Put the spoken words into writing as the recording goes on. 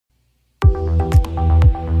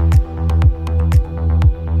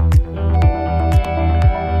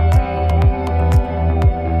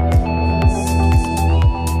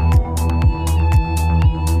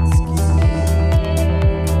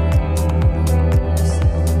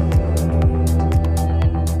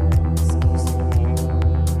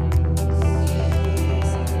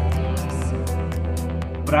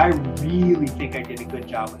really think I did a good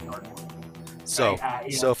job with Nordborn. So,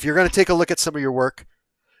 You so know, if you're going to take a look at some of your work,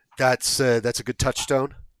 that's a good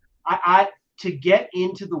touchstone. I to get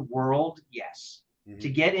into the world, yes. To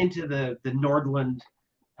Mm-hmm. get into the Nordland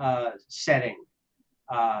setting,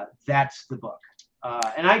 that's the book.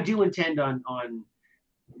 And I do intend on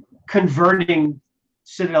converting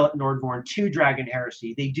Citadel at Nordborn to Dragon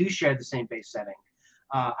Heresy. They do share the same base setting.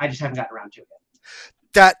 I just haven't gotten around to it yet.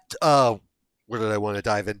 That where did I want to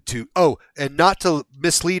dive into? Oh, and not to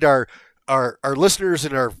mislead our listeners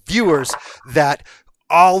and our viewers, that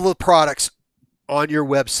all the products on your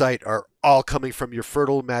website are all coming from your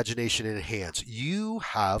fertile imagination and hands. You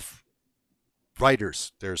have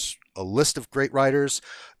writers. There's a list of great writers.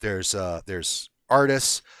 There's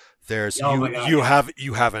artists. There's Oh you my God, you yeah.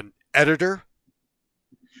 you have an editor.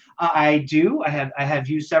 I do. I have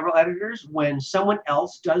used several editors. When someone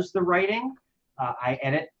else does the writing, I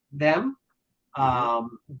edit them.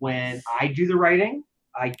 Mm-hmm. When I do the writing,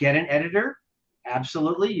 I get an editor.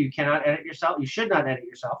 Absolutely, you cannot edit yourself. You should not edit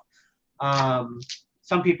yourself. Um,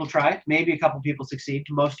 some people try. Maybe a couple people succeed.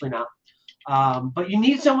 Mostly not. But you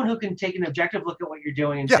need someone who can take an objective look at what you're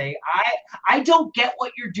doing and Yeah. say, I don't get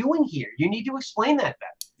what you're doing here. You need to explain that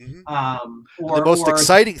better. Mm-hmm. And the Or, most or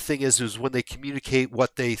exciting thing is when they communicate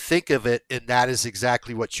what they think of it, and that is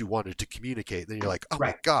exactly what you wanted to communicate. Then you're like, oh my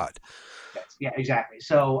right. God. Yeah, exactly.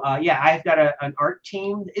 So yeah, I've got an art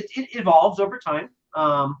team. It evolves over time,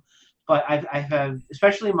 but I've had,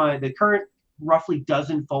 especially the current roughly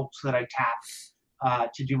dozen folks that I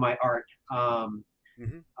tap to do my art.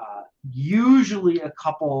 Mm-hmm. Usually a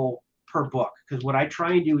couple per book, because what I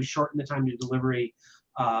try and do is shorten the time to delivery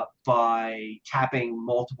by tapping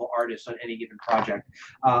multiple artists on any given project.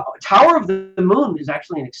 Tower of the Moon is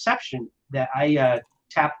actually an exception that I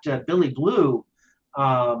tapped Billy Blue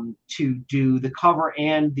to do the cover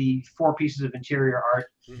and the 4 pieces of interior art.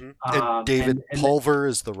 Mm-hmm. And David Pulver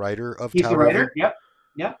is the writer of He's the Tower of the Moon. writer. Yep.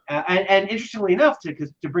 Yep. And interestingly enough,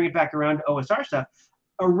 to bring it back around to OSR stuff,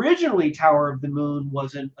 originally Tower of the Moon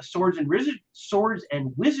was a swords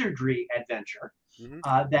and wizardry adventure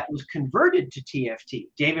Mm-hmm. that was converted to TFT.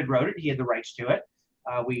 David wrote it. He had the rights to it.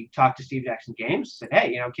 We talked to Steve Jackson Games, said,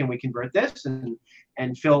 hey, can we convert this?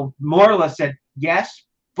 And Phil more or less said, yes,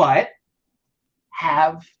 but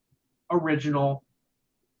have original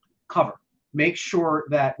cover. Make sure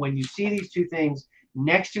that when you see these two things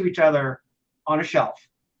next to each other on a shelf,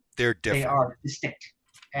 they're different. They are distinct.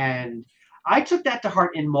 And I took that to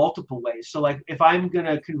heart in multiple ways. So, like, if I'm going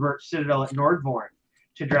to convert Citadel at Nordborn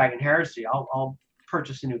to Dragon Heresy, I'll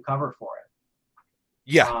purchase a new cover for it.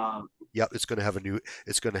 Yeah. Yeah, it's going to have a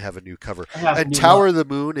new cover. And New Tower look. of the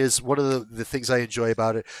Moon is one of the things I enjoy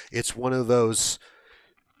about it. It's one of those,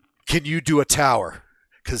 can you do a tower?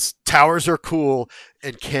 Because towers are cool,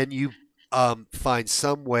 and can you find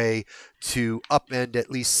some way to upend at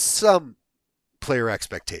least some player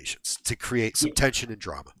expectations to create some tension and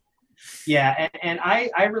drama? Yeah, and I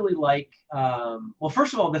really like, well,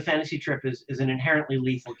 first of all, the Fantasy Trip is an inherently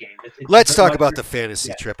lethal game. Let's talk about the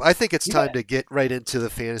Fantasy Trip. I think it's time Yeah. to get right into the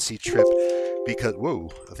Fantasy Trip because,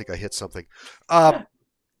 whoa, I think I hit something.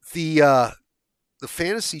 The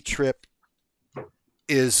Fantasy Trip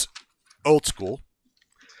is old school.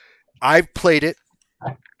 I've played it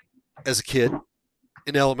as a kid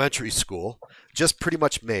in elementary school, just pretty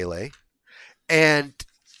much melee. And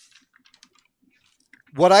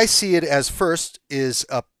what I see it as first is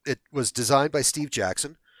it was designed by Steve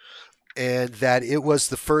Jackson, and that it was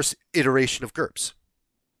the first iteration of GURPS.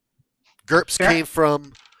 GURPS came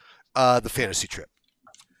from the Fantasy Trip.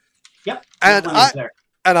 Yep. And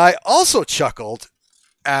I also chuckled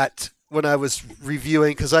at when I was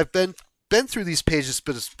reviewing, because I've been through these pages,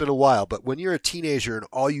 but it's been a while. But when you're a teenager and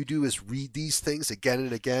all you do is read these things again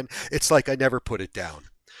and again, it's like I never put it down.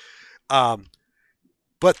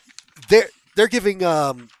 But they're giving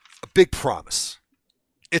a big promise.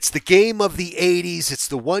 It's the game of the 80s. It's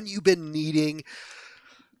the one you've been needing,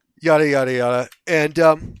 yada, yada, yada. And,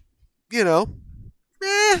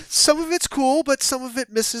 some of it's cool, but some of it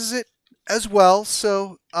misses it as well.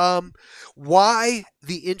 So why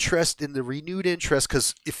the interest in the renewed interest?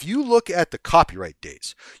 Because if you look at the copyright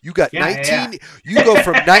days, you got you go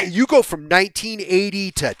from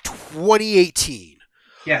 1980 to 2018.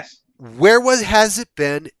 Yes. Where has it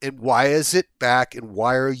been, and why is it back, and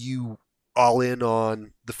why are you all in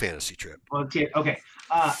on the Fantasy Trip? Okay.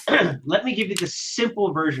 Let me give you the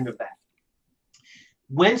simple version of that.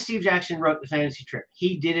 When Steve Jackson wrote the Fantasy Trip,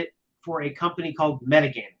 he did it for a company called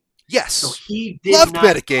Metagaming. Yes. So he loved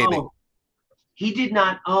Metagaming. He did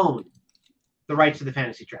not own the rights to the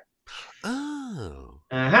Fantasy Trip. Oh.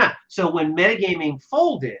 So when Metagaming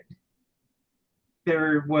folded,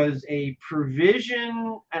 there was a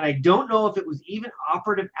provision, and I don't know if it was even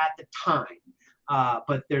operative at the time,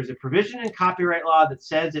 but there's a provision in copyright law that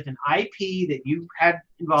says if an IP that you had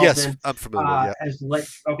involved Yes, in I'm familiar. Yeah,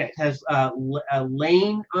 has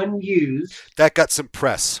lain unused that got some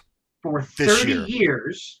press for this 30 year.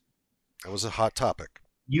 years, That was a hot topic.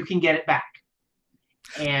 you can get it back.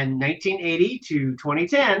 And 1980 to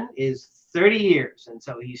 2010 is 30 years, and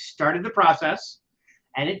so he started the process,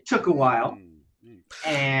 and it took a while,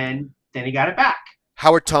 and then he got it back.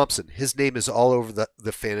 Howard Thompson, his name is all over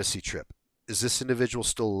the fantasy trip. Is this individual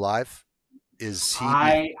still alive? Is he?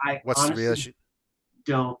 I What's the relation?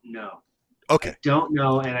 Don't know. Okay. I don't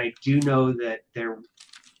know, and I do know that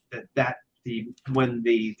when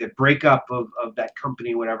the breakup of that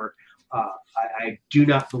company, whatever, I do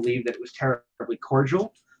not believe that it was terribly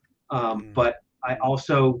cordial. But I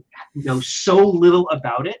also know so little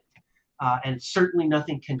about it, and certainly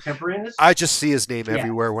nothing contemporaneous. I just see his name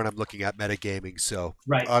everywhere when I'm looking at metagaming. So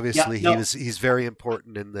right. obviously he's very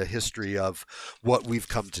important in the history of what we've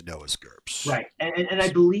come to know as GURPS. Right, and I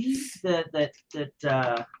believe that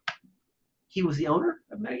he was the owner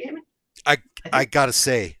of metagaming. I gotta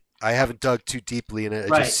say, I haven't dug too deeply in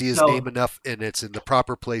it. I just see his name enough, and it's in the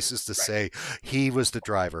proper places to say he was the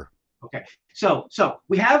driver. Okay, so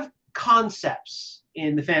we have concepts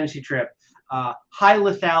in the fantasy trip: high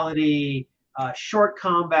lethality, short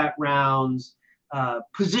combat rounds,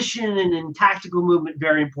 position and tactical movement,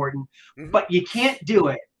 very important. But you can't do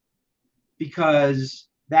it because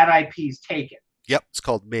that IP is taken. Yep, it's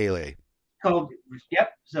called Melee. So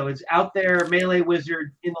it's out there. Melee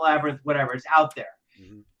Wizard, in the Labyrinth, whatever. It's out there.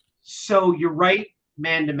 So you write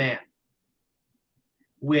man to man.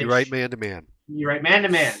 You write man to man. You write man to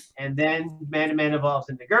man, and then man to man evolves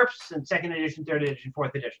into GURPS and second edition, third edition,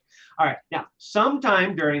 fourth edition. All right. Now,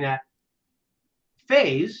 sometime during that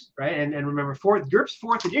phase, right, and remember, GURPS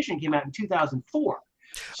fourth edition came out in 2004.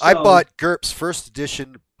 So, I bought GURPS first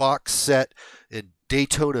edition box set in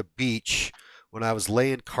Daytona Beach when I was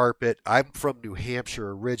laying carpet. I'm from New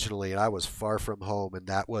Hampshire originally, and I was far from home, and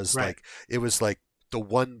that was it was like the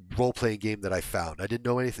one role-playing game that I found. I didn't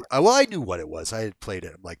know anything. Well, I knew what it was. I had played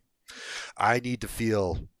it. I'm like, I need to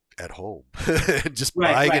feel at home. And just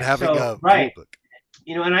buying and having a rule book.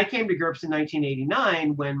 You know, and I came to GURPS in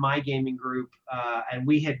 1989 when my gaming group, and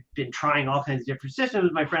we had been trying all kinds of different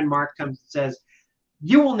systems. My friend Mark comes and says,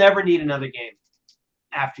 you will never need another game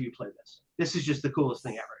after you play this. This is just the coolest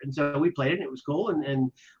thing ever. And so we played it, and it was cool,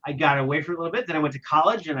 and I got away for a little bit. Then I went to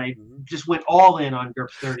college, and I just went all in on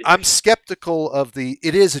GURPS 30. I'm skeptical of it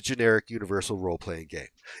is a generic universal role-playing game.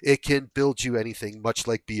 It can build you anything, much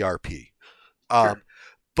like BRP.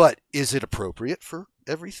 But is it appropriate for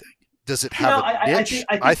everything? Does it have a niche?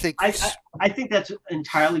 I think that's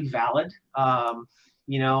entirely valid.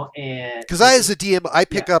 You know, and because as a DM, I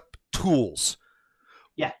pick up tools.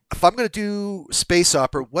 Yeah. If I'm going to do space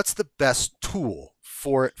opera, what's the best tool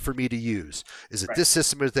for me to use? Is it this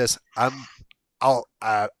system or this?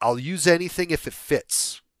 I'll use anything if it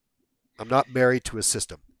fits. I'm not married to a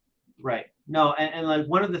system. Right. No, and like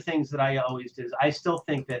one of the things that I always do is I still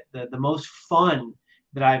think that the most fun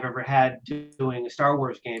that I've ever had doing a Star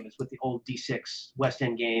Wars game is with the old D6 West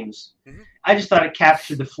End games. I just thought it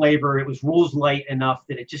captured the flavor. It was rules light enough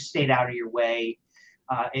that it just stayed out of your way.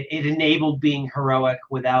 It enabled being heroic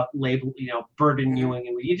without burden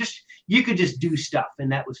you could just do stuff,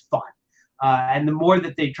 and that was fun. And the more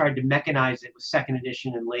that they tried to mechanize it with second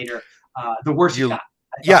edition and later, the worse it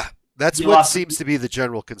got. That's what seems to be the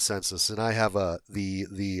general consensus. And I have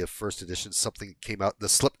the first edition, something came out, the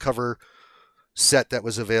slipcover set that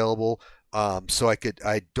was available. So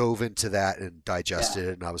I dove into that and digested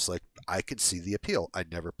it, and I was like, I can see the appeal. I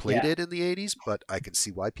never played it in the 80s, but I can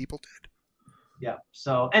see why people did. Yeah.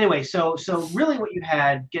 So anyway, so really what you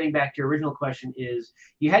had, getting back to your original question, is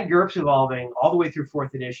you had GURPS evolving all the way through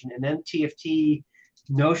fourth edition, and then TFT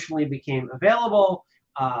notionally became available.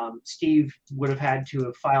 Steve would have had to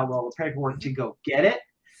have filed all the paperwork to go get it,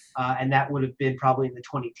 and that would have been probably in the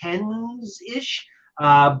 2010s-ish.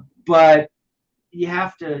 But you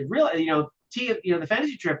have to realize, the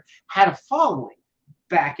fantasy trip had a following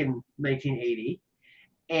back in 1980,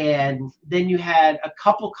 and then you had a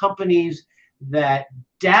couple companies that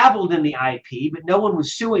dabbled in the IP, but no one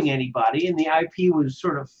was suing anybody, and the IP was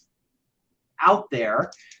sort of out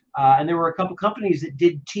there. And there were a couple companies that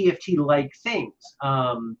did TFT-like things.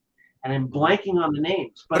 And I'm blanking on the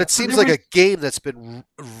names. But it seems like a game that's been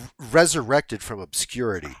resurrected from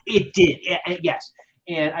obscurity. It did, yes.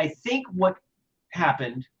 And I think what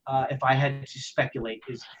happened, if I had to speculate,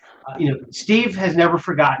 is, Steve has never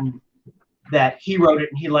forgotten that he wrote it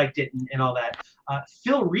and he liked it and all that.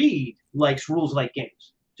 Phil Reed likes rules like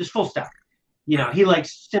games, just full stop. He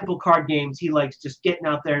likes simple card games. He likes just getting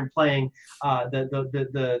out there and playing.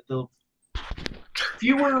 The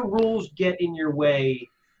fewer rules get in your way,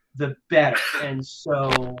 the better. And so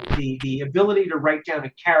the ability to write down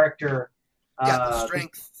a character. The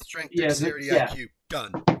strength, dexterity, IQ,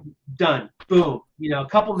 done. Boom. A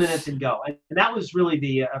couple minutes and go. And that was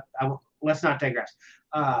really let's not digress,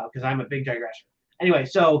 because I'm a big digresser. Anyway,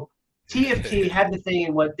 so TFT had the thing,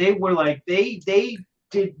 and what they were like, they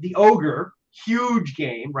did the Ogre, huge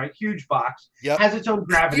game, right? Huge box, has its own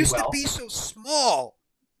gravity well. It used to be so small,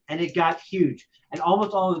 and it got huge, and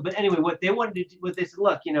almost all of it. But anyway, what they wanted to do, what they said,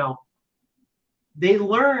 look, they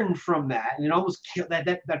learned from that, and it almost killed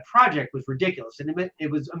that project was ridiculous, and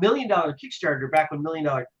it was $1 million Kickstarter back when $1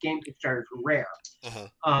 million game Kickstarters were rare.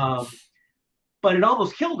 But it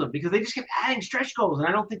almost killed them because they just kept adding stretch goals, and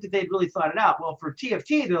I don't think that they'd really thought it out. Well, for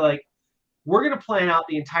TFT, they're like, we're going to plan out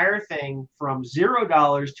the entire thing from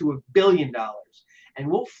 $0 to $1 billion, and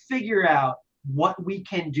we'll figure out what we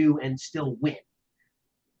can do and still win.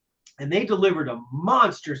 And they delivered a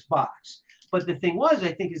monstrous box. But the thing was,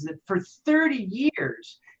 I think, is that for 30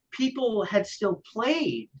 years, people had still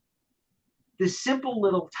played this simple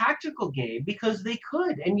little tactical game because they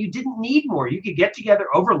could, and you didn't need more. You could get together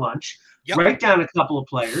over lunch, write down a couple of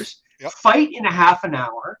players, fight in a half an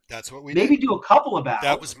hour. That's what we maybe did. Do a couple of battles.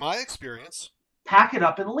 That was my experience. Pack it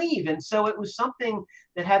up and leave. And so it was something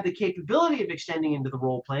that had the capability of extending into the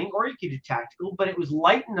role playing, or you could do tactical, but it was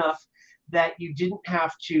light enough that you didn't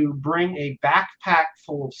have to bring a backpack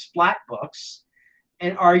full of splat books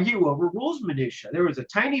and argue over rules minutia. There was a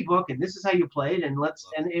tiny book, and this is how you played, and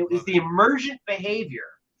it was the emergent behavior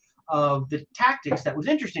of the tactics that was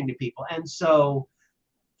interesting to people. And so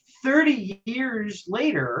 30 years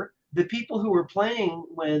later, the people who were playing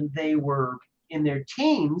when they were in their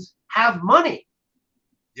teens have money.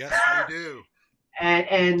 Yes, we do.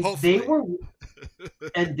 And they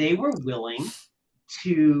were willing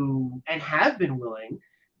to, and have been willing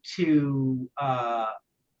to,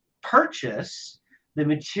 purchase the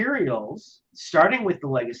materials, starting with the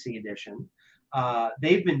Legacy Edition.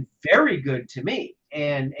 They've been very good to me.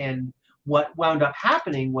 And what wound up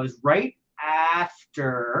happening was right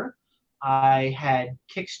after I had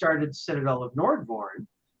kickstarted Citadel of Nordvorn,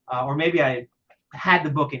 or maybe I had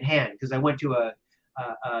the book in hand because I went to a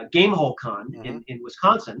Gamehole Con in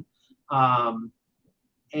Wisconsin,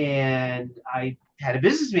 and I had a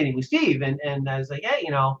business meeting with Steve, and I was like, hey,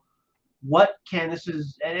 what can this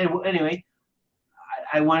is, and anyway,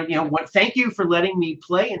 I wanted, thank you for letting me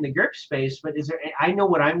play in the grip space, but I know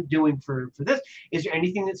what I'm doing for this. Is there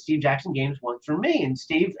anything that Steve Jackson Games wants from me? And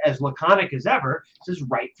Steve, as laconic as ever, says,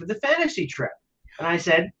 right for the fantasy trip. And I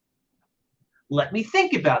said, let me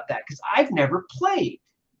think about that, because I've never played.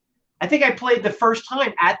 I think I played the first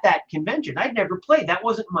time at that convention. I'd never played. That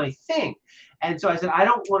wasn't my thing. And so I said, I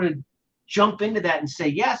don't want to jump into that and say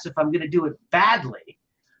yes if I'm going to do it badly.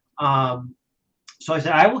 So I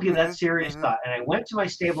said, I will give that serious thought. And I went to my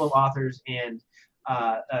stable of authors, and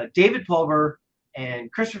David Pulver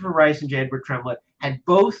and Christopher Rice and J. Edward Tremlett had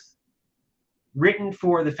both written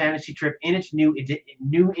for the fantasy trip in its new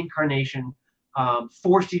incarnation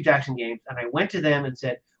for Steve Jackson Games. And I went to them and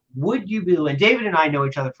said, would you be, and David and I know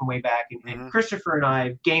each other from way back, and Christopher and I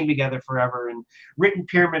have gamed together forever and written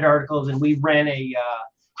Pyramid articles, and we ran a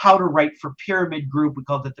how to write for Pyramid group. We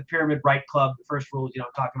called it the Pyramid Write Club. The first rule is you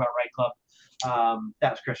don't talk about Write Club.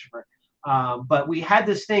 That was Christopher. But we had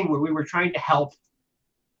this thing where we were trying to help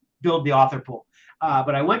build the author pool.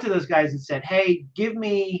 But I went to those guys and said, hey, give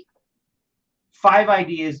me 5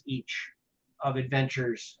 ideas each of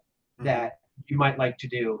adventures that you might like to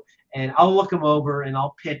do. And I'll look them over, and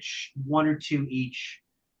I'll pitch 1 or 2 each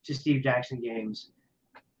to Steve Jackson Games.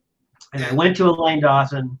 And I went to Elaine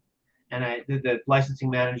Dawson, and I did the licensing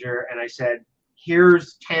manager, and I said,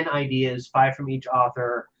 here's 10 ideas, 5 from each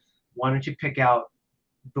author. Why don't you pick out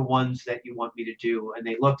the ones that you want me to do? And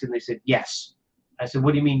they looked and they said, yes. I said,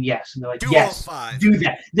 what do you mean yes? And they're like, yes, do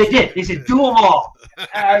that. They did. They said, do them all. And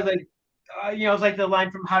I was like, it was like the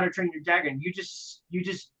line from How to Train Your Dragon. You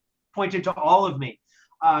just pointed to all of me.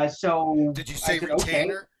 So did you say said,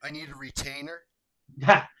 retainer? Okay. I need a retainer.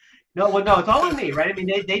 No, it's all on me, right? I mean,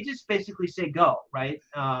 they just basically say go, right?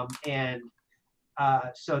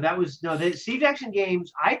 So that was Steve Jackson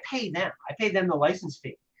Games. I pay them. I pay them the license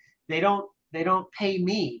fee. They don't pay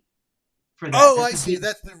me for that. Oh, I see.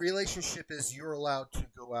 That's the relationship is you're allowed to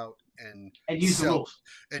go out and use the rules.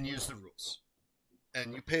 And use the rules.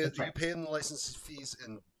 And you pay right. You pay them the license fees,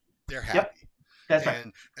 and they're happy. Yep. That's right.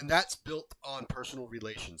 And that's built on personal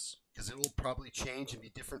relations. because it will probably change and be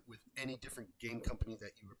different with any different game company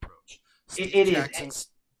that you approach. It, Steve it is Jackson's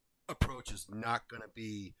approach is not going to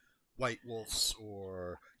be White Wolves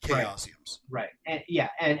or right, Chaosiums. right, and yeah,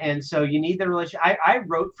 and so you need the relationship. I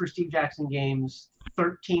wrote for Steve Jackson Games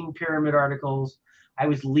 13 Pyramid articles. I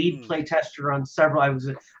was lead Mm. playtester on several. I was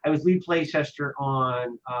lead playtester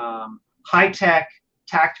on high tech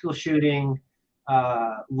tactical shooting,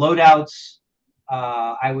 loadouts.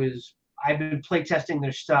 I've been playtesting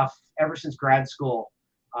their stuff ever since grad school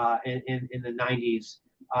in the 90s,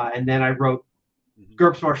 and then I wrote Mm-hmm.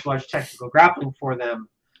 GURPS Martial Arts Technical Grappling for them,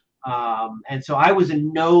 and so I was a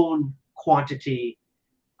known quantity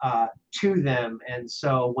to them. And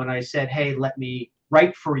so when I said, "Hey, let me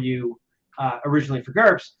write for you," originally for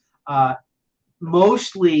GURPS,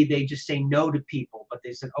 mostly they just say no to people, but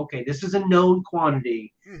they said, "Okay, this is a known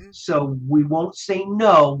quantity, Mm-hmm. so we won't say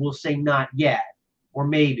no. We'll say not yet, or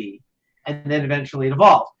maybe," and then eventually it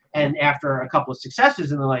evolved. And after a couple of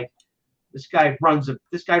successes, and they're like, "This guy runs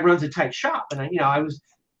a tight shop," and I was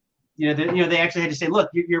they actually had to say, look,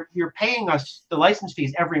 you're paying us the license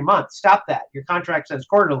fees every month. Stop that. Your contract says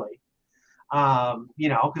quarterly.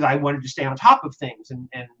 Because I wanted to stay on top of things, and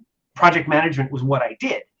project management was what I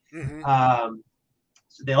did. Mm-hmm.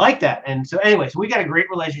 So they like that, and so anyway, so we got a great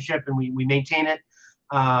relationship, and we maintain it.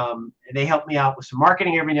 They help me out with some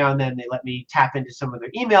marketing every now and then. They let me tap into some of their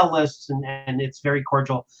email lists, and it's very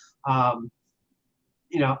cordial. Um,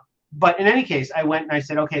 you know, but in any case, I went and I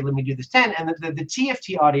said, okay, let me do this 10. And the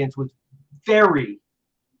TFT audience was very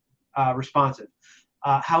responsive.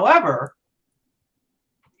 However,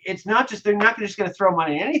 it's not just, they're not just going to throw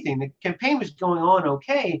money at anything. The campaign was going on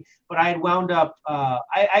okay, but I had wound up, I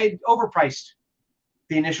had overpriced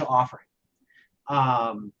the initial offering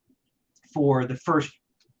for the first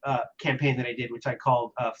campaign that I did, which I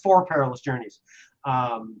called Four Perilous Journeys.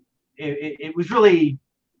 It was really,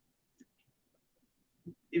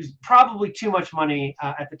 it was probably too much money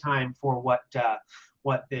at the time for what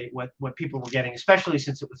people were getting, especially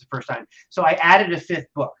since it was the first time. So I added a fifth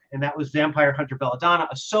book, and that was Vampire Hunter Belladonna,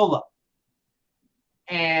 a solo.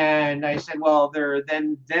 And I said, well,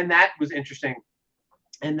 then that was interesting.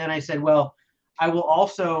 And then I said, well, I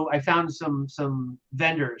found some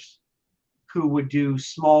vendors who would do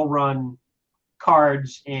small run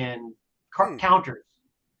cards and counters.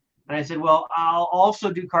 And I said, well, I'll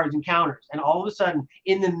also do cards and counters. And all of a sudden,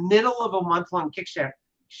 in the middle of a month-long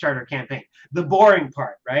Kickstarter campaign, the boring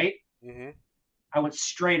part, right? Mm-hmm. I went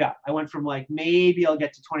straight up. I went from like, maybe I'll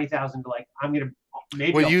get to 20,000 to like, I'm going to,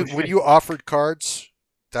 maybe When I'll you push when 50. you offered cards,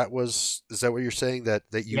 is that what you're saying that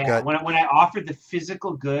you Yeah, got? when I offered the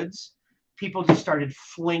physical goods, people just started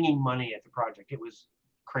flinging money at the project. It was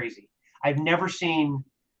crazy. I've never seen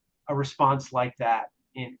a response like that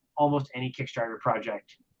in almost any Kickstarter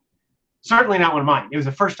project. Certainly not one of mine. It was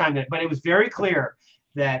the first time but it was very clear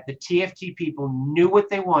that the TFT people knew what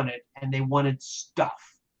they wanted, and they wanted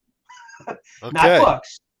stuff, not Okay.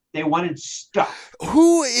 books. They wanted stuff.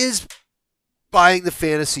 Who is buying the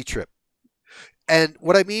fantasy trip? And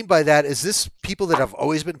what I mean by that is this people that have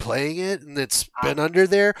always been playing it and it's been under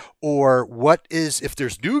there, or what is, if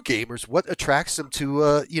there's new gamers, what attracts them to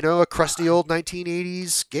a crusty old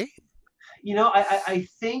 1980s game? I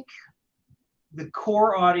think the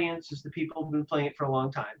core audience is the people who've been playing it for a long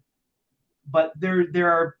time. But there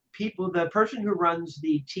are people, the person who runs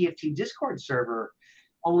the TFT Discord server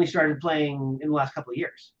only started playing in the last couple of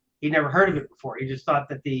years. He'd never heard of it before. He just thought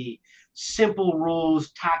that the simple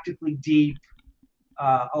rules, tactically deep,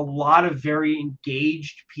 a lot of very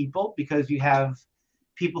engaged people, because you have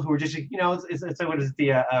people who are just, it's what is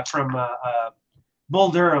it, from Bull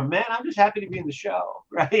Durham, man, I'm just happy to be in the show,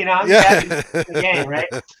 right? I'm just happy to be in the game, right?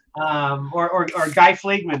 Or Guy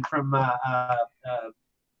Fleegman from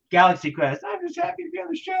Galaxy Quest, I'm just happy to be on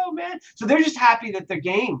the show, man. So they're just happy that their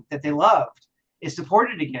game that they loved is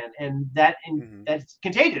supported again, and that's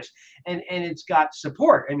contagious, and it's got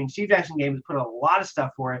support. I mean, Steve Jackson Games put a lot of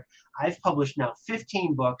stuff for it. I've published now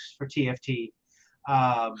 15 books for TFT.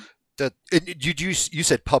 You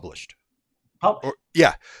said published? Published. Or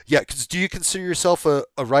yeah. Because do you consider yourself a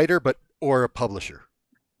writer, or a publisher?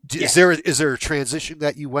 Yes. Is there a transition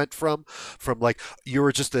that you went from like you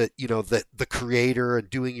were just the creator and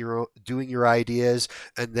doing your ideas,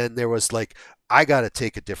 and then there was like, I got to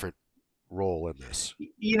take a different role in this?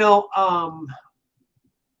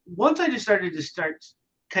 Once I just started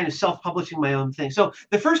kind of self-publishing my own thing. So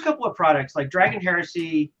the first couple of products like Dragon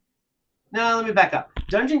Heresy, no, let me back up.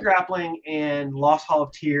 Dungeon Grappling and Lost Hall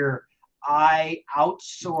of Tyr, I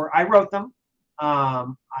wrote them.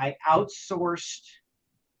 I outsourced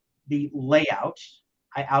the layout.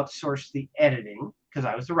 I outsourced the editing because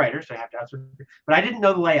I was the writer, so I have to outsource it. But I didn't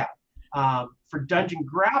know the layout. For Dungeon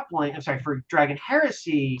Grappling, I'm sorry, for Dragon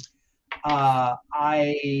Heresy,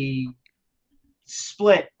 I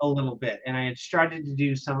split a little bit, and I had started to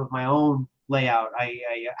do some of my own layout. I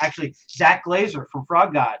actually, Zach Glazer from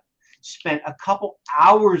Frog God spent a couple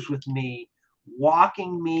hours with me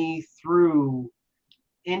walking me through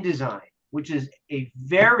InDesign, which is a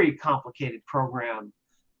very complicated program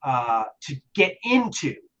to get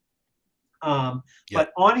into. Yep. But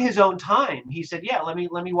on his own time, he said, "Yeah, let me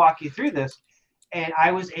walk you through this." And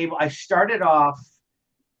I was able. I started off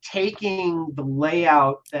taking the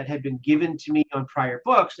layout that had been given to me on prior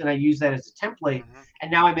books, and I use that as a template. Mm-hmm.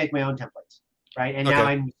 And now I make my own templates, right? And now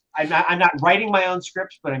Okay. I'm not writing my own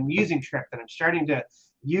scripts, but I'm using script, and I'm starting to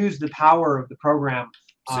use the power of the program,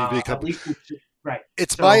 So you become. at least right.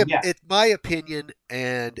 It's So yeah, my opinion,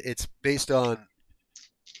 and it's based on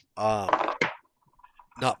um,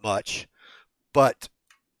 not much, but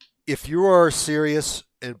if you are serious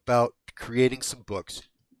about creating some books,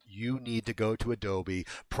 you need to go to Adobe,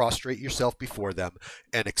 prostrate yourself before them,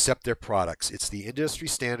 and accept their products. It's the industry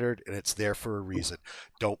standard, and it's there for a reason.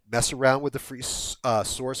 Don't mess around with the free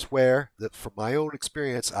sourceware. That, from my own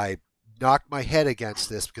experience, I knocked my head against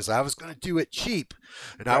this because I was going to do it cheap,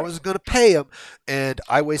 and I right. wasn't going to pay them, and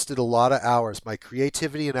I wasted a lot of hours. My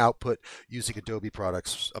creativity and output using Adobe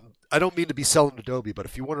products. I don't mean to be selling Adobe, but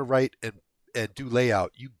if you want to write and do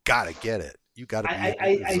layout, you gotta get it. You gotta be in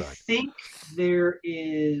I design. think there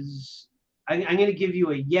is. I'm going to give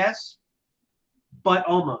you a yes, but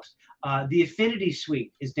almost. The Affinity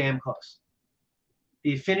Suite is damn close.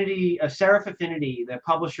 The Affinity, Serif Affinity, the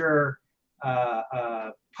publisher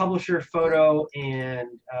photo and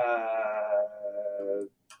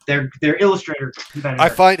their Illustrator I competitor.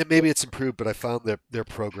 find that maybe it's improved, but I found their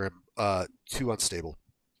program too unstable.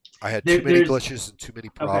 I had too many There's glitches and too many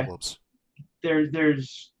okay. problems.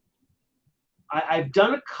 There's I've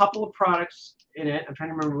done a couple of products in it. I'm trying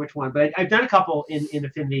to remember which one, but I've done a couple in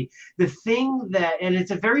Affinity. The thing that, and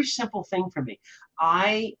it's a very simple thing for me,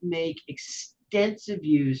 I make extensive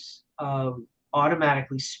use of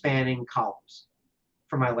automatically spanning columns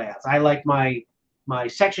for my layouts. I like my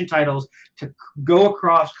section titles to go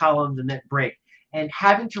across columns and then break. And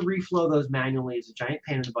having to reflow those manually is a giant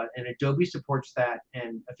pain in the butt, and Adobe supports that,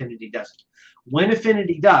 and Affinity doesn't. When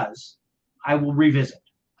Affinity does, I will revisit.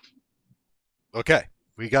 Okay,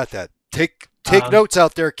 we got that. Take Um, notes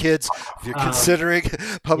out there, kids. If you're um, considering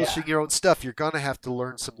yeah, publishing your own stuff, you're gonna have to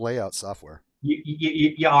learn some layout software.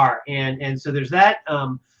 you are, and so there's that.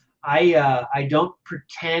 I don't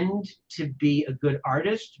pretend to be a good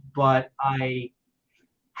artist, but I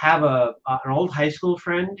have an old high school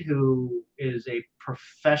friend who is a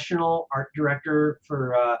professional art director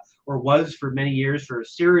for or was for many years for a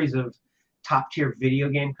series of top tier video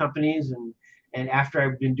game companies. And after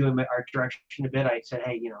I've been doing my art direction a bit, I said,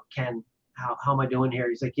 hey, Ken, how am I doing here?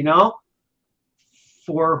 He's like,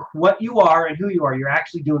 for what you are and who you are, you're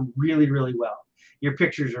actually doing really, really well. Your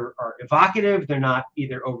pictures are evocative. They're not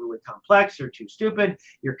either overly complex or too stupid.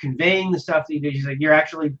 You're conveying the stuff that you do. He's like,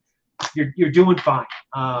 you're doing fine.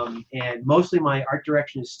 And mostly my art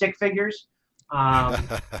direction is stick figures. Um,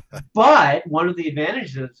 but one of the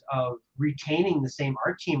advantages of retaining the same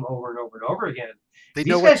art team over and over and over again, They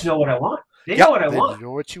know these guys what. know what I want. They know Yep, what I they want,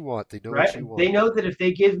 know what you want. They know what right? you want. They know that if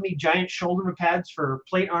they give me giant shoulder pads for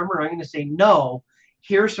plate armor, I'm going to say no.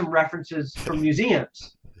 Here's some references from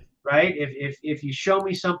museums, right? If you show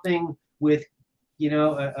me something with,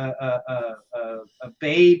 a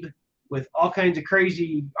babe with all kinds of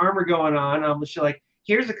crazy armor going on, I'm just like,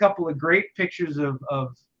 here's a couple of great pictures of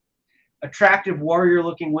attractive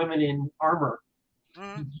warrior-looking women in armor.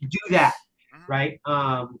 Mm-hmm. Do that, Mm-hmm. right?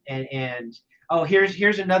 And oh,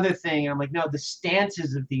 here's another thing. And I'm like, no, the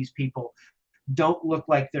stances of these people don't look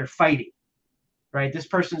like they're fighting, right? This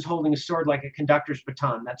person's holding a sword like a conductor's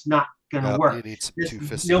baton. That's not gonna Yep, you work. need some This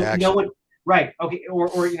two-fisted no action. one, right? Okay, or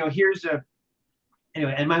here's a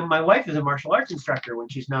anyway. And my wife is a martial arts instructor when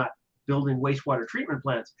she's not building wastewater treatment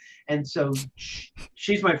plants, and so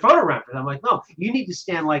she's my photo reference. I'm like, no, you need to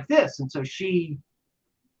stand like this, and so she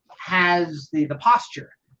has the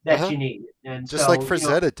posture that Uh-huh. you need, and Just like so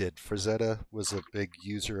Frazetta did. Frazetta was a big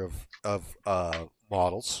user of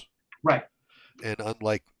models, right. and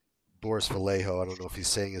unlike Boris Vallejo, I don't know if he's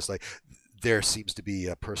saying is like there seems to be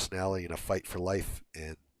a personality and a fight for life,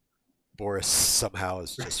 and Boris somehow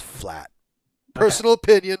is just flat. Okay, Personal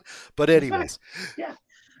opinion, but respect. anyways, Yeah.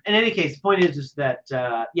 In any case, the point is that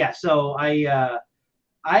yeah. So I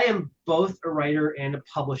am both a writer and a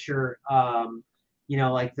publisher. I'm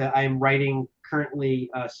writing currently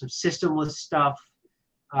some systemless stuff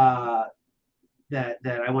uh, that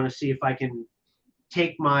I want to see if I can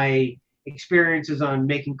take my experiences on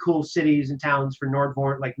making cool cities and towns for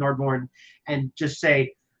Nordborn, like Nordborn, and just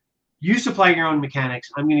say, you supply your own mechanics.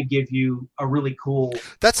 I'm going to give you a really cool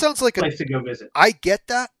That sounds like place to go visit. I get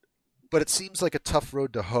that, but it seems like a tough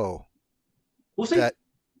road to hoe. We'll see. That,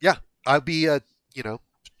 yeah, I'd be,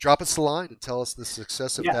 drop us a line and tell us the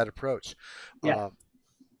success of Yeah. that approach. Yeah.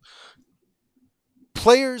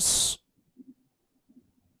 Players,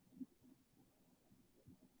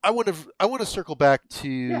 I want to circle back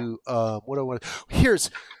to what I want. Here's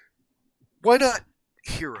why not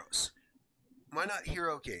heroes? Why not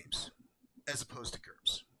hero games as opposed to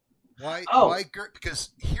GURPS? Why GURPS?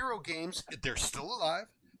 Because hero games, they're still alive.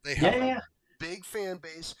 They have a big fan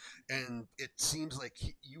base, and it seems like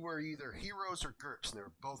you are either heroes or GURPS, and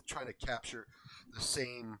they're both trying to capture the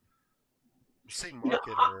same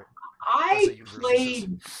market. I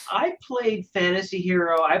played Fantasy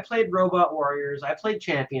Hero. I played Robot Warriors. I played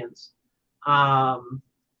Champions. I'm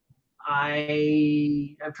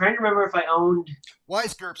trying to remember if I owned. Why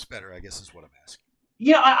is GURPS better? I guess is what I'm asking.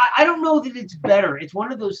 Yeah, I don't know that it's better. It's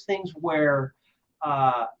one of those things where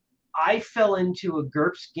I fell into a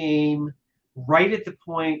GURPS game right at the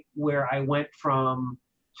point where I went from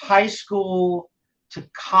high school to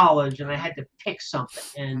college, and I had to pick something.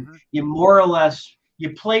 And you more or less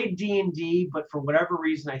you played D&D, but for whatever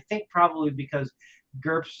reason, I think probably because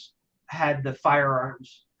GURPS had the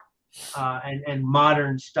firearms and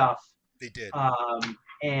modern stuff. They did.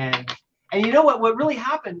 And you know what? What really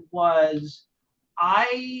happened was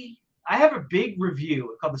I have a big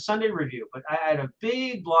review called the Sunday Review, but I had a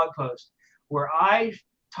big blog post where I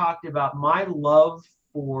talked about my love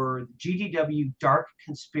for GDW dark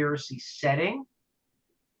conspiracy setting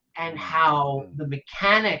and how the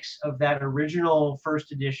mechanics of that original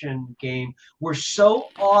first edition game were so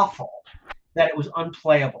awful that it was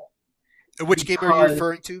unplayable. Which game are you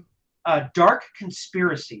referring to? Dark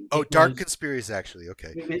Conspiracy. Oh, Dark Conspiracy, actually.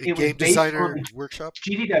 Okay. It Game Designer Workshop?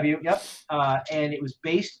 GDW, yep. And it was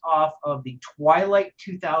based off of the Twilight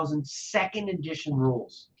 2000 second edition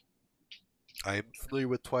rules. I am familiar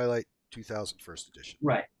with Twilight 2000 first edition.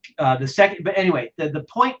 Right. The second, but anyway, the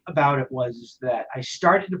point about it was that I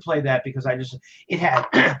started to play that because it had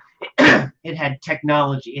it had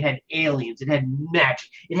technology, it had aliens, it had magic,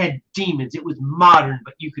 it had demons, it was modern,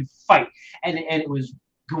 but you could fight, and it was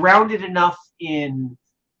grounded enough in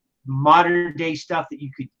modern day stuff that you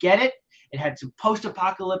could get it. It had some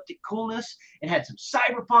post-apocalyptic coolness. It had some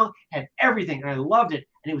cyberpunk. It had everything, and I loved it.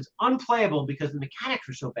 And it was unplayable because the mechanics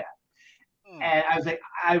were so bad. And I was like,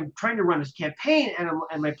 I'm trying to run this campaign,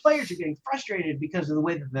 and my players are getting frustrated because of the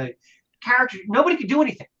way that the characters, nobody could do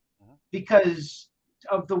anything because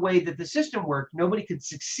of the way that the system worked. Nobody could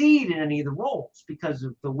succeed in any of the roles because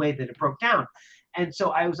of the way that it broke down. And so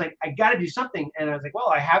I was like, I got to do something. And I was like, well,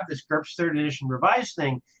 I have this GURPS third edition revised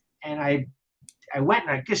thing. And I went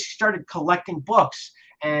and I just started collecting books.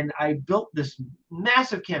 And I built this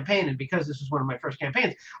massive campaign. And because this was one of my first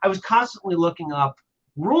campaigns, I was constantly looking up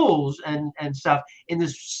rules and stuff in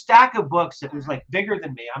this stack of books that was like bigger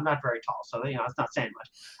than me. I'm not very tall, so it's not saying much.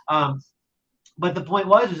 But the point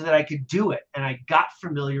was that I could do it. And I got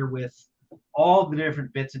familiar with all the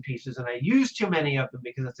different bits and pieces, and I used too many of them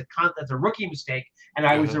because that's a rookie mistake, and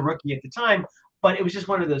I was a rookie at the time. But it was just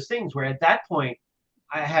one of those things where at that point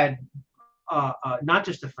I had not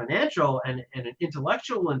just a financial and an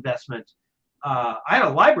intellectual investment. I had a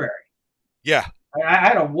library. Yeah, I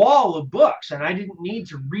had a wall of books, and I didn't need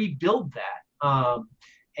to rebuild that.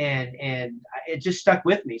 And it just stuck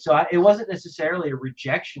with me. So it wasn't necessarily a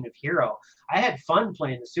rejection of Hero. I had fun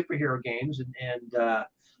playing the superhero games, and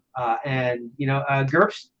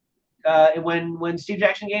GURPS. When Steve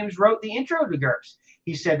Jackson Games wrote the intro to GURPS,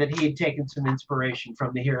 he said that he had taken some inspiration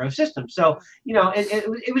from the Hero system. So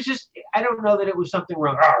it was just, I don't know that it was something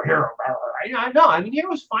wrong. Oh, Hero. No, I mean, Hero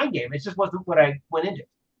was a fine game. It just wasn't what I went into.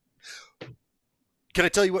 Can I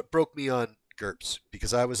tell you what broke me on GURPS?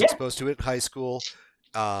 Because I was exposed to it in high school,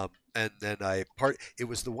 and then it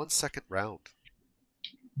was the 1 second round.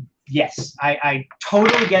 Yes, I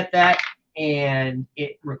totally get that, and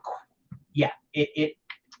it.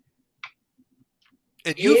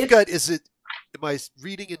 And you've got, am I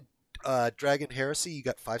reading in Dragon Heresy? You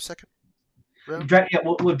got 5 second round?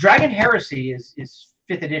 Well, Dragon Heresy is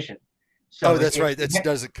 5th edition. So that's right. That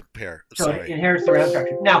doesn't compare. So it inherits the round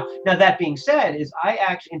structure. Now that being said, I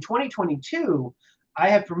actually in 2022 I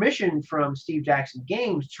have permission from Steve Jackson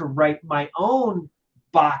Games to write my own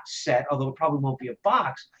box set, although it probably won't be a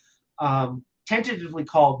box, tentatively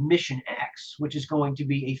called Mission X, which is going to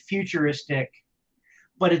be a futuristic,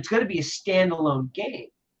 but it's going to be a standalone game.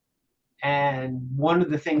 And one of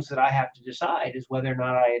the things that I have to decide is whether or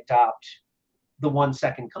not I adopt the 1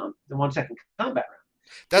 second combat round.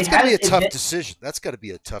 That's got to be a tough decision. That's got to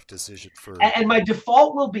be a tough decision for. And my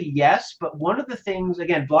default will be yes, but one of the things,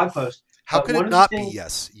 again, blog post. How could it not be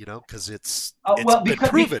yes? Because it's been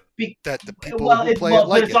proven that the people who play it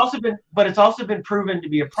like it. But it's also been proven to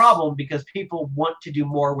be a problem because people want to do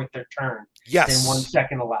more with their turn than 1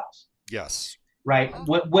 second allows. Yes. Right.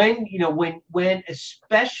 When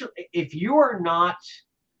especially if you are not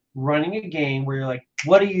running a game where you're like,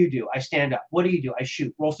 what do you do? I stand up. What do you do? I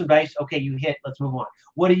shoot. Roll some dice. Okay, you hit. Let's move on.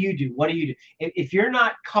 What do you do? What do you do? If you're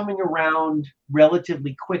not coming around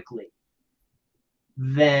relatively quickly,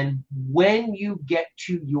 then when you get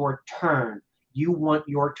to your turn, you want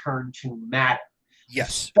your turn to matter. Yes.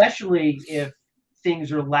 Especially if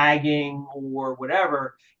things are lagging or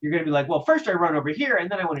whatever, you're going to be like, well, first I run over here, and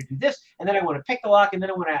then I want to do this, and then I want to pick the lock, and then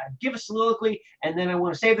I want to give a soliloquy, and then I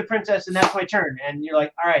want to save the princess, and that's my turn. And you're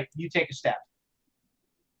like, all right, you take a step.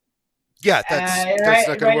 Yeah, that's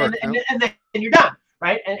not going to work. And then you're done,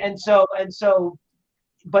 right? And so,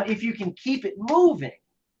 but if you can keep it moving,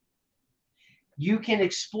 you can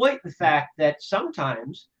exploit the fact that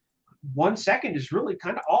sometimes 1 second is really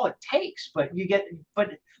kind of all it takes. But you get,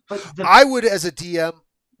 I would, as a DM,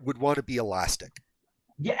 would want to be elastic.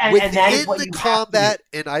 Yeah, and that is what the combat,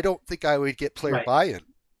 and I don't think I would get player buy-in.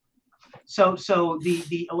 So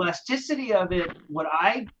the elasticity of it, what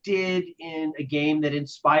I did in a game that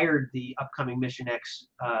inspired the upcoming Mission X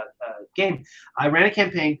game, I ran a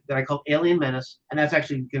campaign that I called Alien Menace, and that's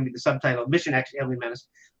actually going to be the subtitle, Mission X Alien Menace.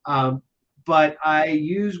 But I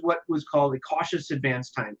used what was called a cautious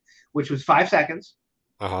advance time, which was 5 seconds.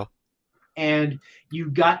 Uh-huh. And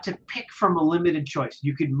you got to pick from a limited choice.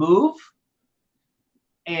 You could move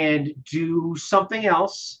and do something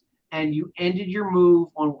else, and you ended your move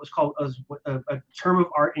on what was called a term of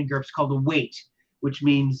art in GURPS called a wait, which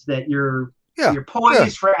means that you're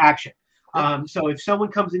poised for action. So if someone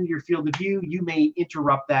comes into your field of view, you may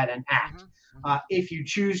interrupt that and act. If you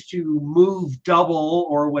choose to move double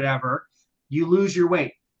or whatever, you lose your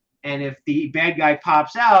wait. And if the bad guy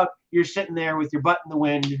pops out, you're sitting there with your butt in the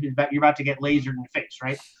wind. You're about to get lasered in the face,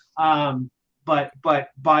 right? But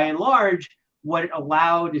by and large, what it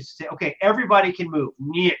allowed is to say, okay, everybody can move.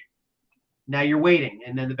 Now you're waiting,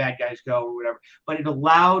 and then the bad guys go or whatever. But it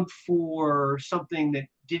allowed for something that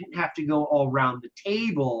didn't have to go all around the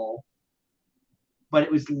table, but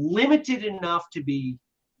it was limited enough to be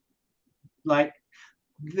like,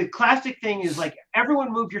 the classic thing is like,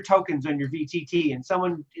 everyone move your tokens on your VTT, and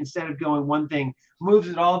someone, instead of going one thing, moves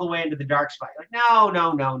it all the way into the dark spot. Like, no.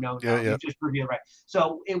 You just reveal right.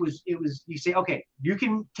 So it was, you say, okay, you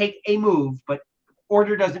can take a move, but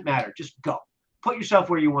order doesn't matter. Just go. Put yourself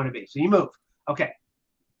where you want to be. So you move. Okay.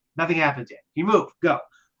 Nothing happens yet. You move. Go.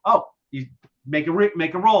 Oh, you make a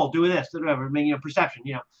roll. Do this. Whatever. Make perception.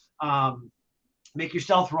 Make your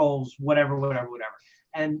stealth rolls. Whatever.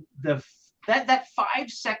 And that 5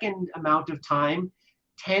 second amount of time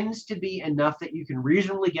tends to be enough that you can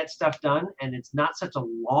reasonably get stuff done, and it's not such a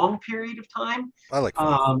long period of time. I like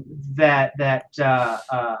that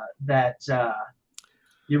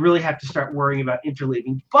you really have to start worrying about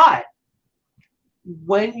interleaving. But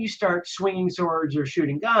when you start swinging swords or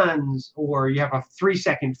shooting guns, or you have a 3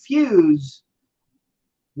 second fuse,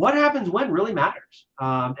 what happens when really matters.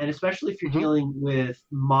 And especially if you're dealing with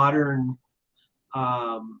modern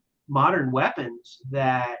weapons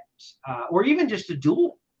that, or even just a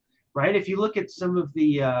duel, right? If you look at some of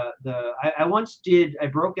I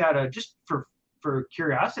broke out just for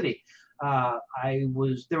curiosity.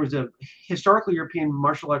 There was a historical European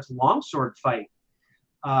martial arts longsword fight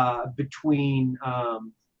between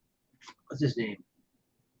what's his name?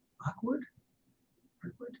 Lockwood?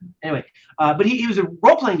 Anyway, but he was a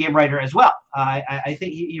role-playing game writer as well. I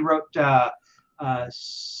think he wrote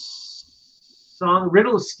song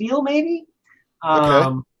Riddle of Steel, maybe.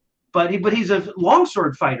 Okay. But he's a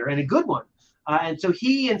longsword fighter, and a good one. And so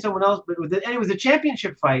he and someone else, and it was a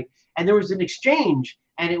championship fight, and there was an exchange,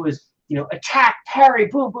 and it was, attack, parry,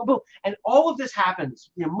 boom, boom, boom, and all of this happens,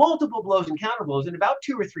 multiple blows and counter blows in about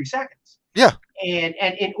 2 or 3 seconds. Yeah. And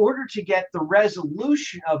in order to get the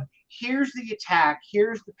resolution of, here's the attack,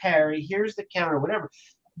 here's the parry, here's the counter, whatever,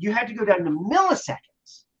 you had to go down to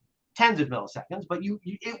milliseconds, tens of milliseconds, but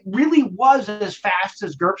it really was as fast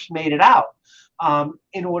as GURPS made it out,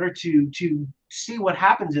 in order to see what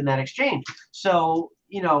happens in that exchange. So,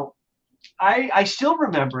 I still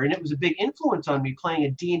remember, and it was a big influence on me, playing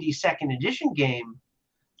a D&D 2nd edition game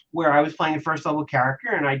where I was playing a first level character,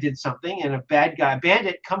 and I did something, and a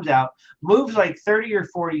bandit comes out, moves like 30 or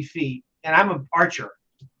 40 feet, and I'm an archer.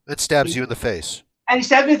 It stabs you in the face. And he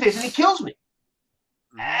stabs me in the face, and he kills me.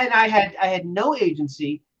 And I had no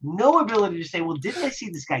agency. no ability to say, well, didn't I see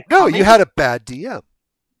this guy No, coming? you had a bad DM.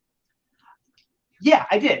 Yeah,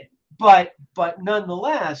 I did. But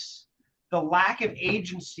nonetheless, the lack of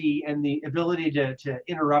agency and the ability to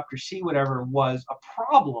interrupt or see whatever was a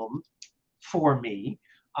problem for me.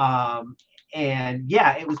 Um, and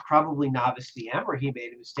yeah, it was probably novice DM, or he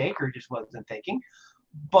made a mistake or just wasn't thinking.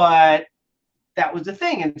 But that was the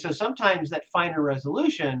thing. And so sometimes that finer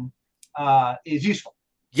resolution is useful.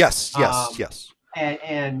 Yes, yes, Um, yes.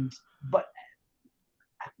 and but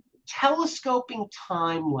telescoping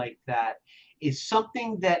time like that is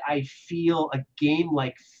something that I feel a game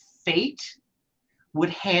like Fate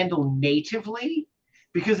would handle natively,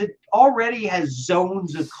 because it already has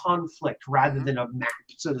zones of conflict rather Mm-hmm. than a map,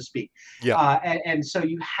 so to speak. Yeah. And so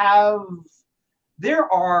you have,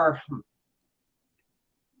 there are,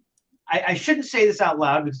 I shouldn't say this out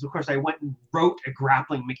loud because, of course, I went and wrote a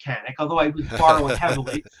grappling mechanic, although I was borrowing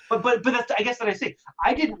heavily. But that's, I guess that I say,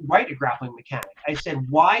 I didn't write a grappling mechanic. I said,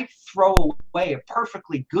 why throw away a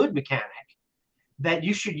perfectly good mechanic that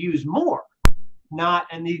you should use more? Not,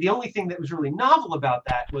 and the only thing that was really novel about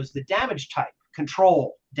that was the damage type,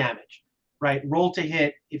 control damage, right? Roll to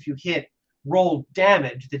hit. If you hit roll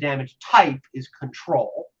damage, the damage type is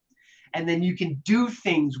control. And then you can do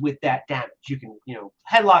things with that damage. You can,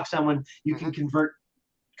 headlock someone. You Mm-hmm. can convert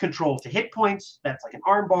control to hit points. That's like an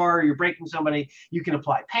arm bar. You're breaking somebody. You can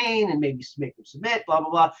apply pain and maybe make them submit, blah, blah,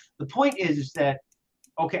 blah. The point is that,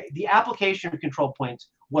 okay, the application of control points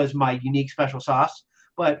was my unique special sauce,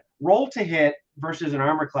 but roll to hit versus an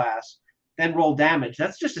armor class, then roll damage,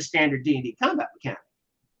 that's just a standard D&D combat mechanic.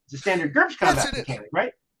 It's a standard GURPS combat mechanic,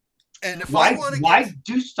 right? And if why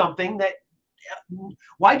do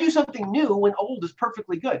something new when old is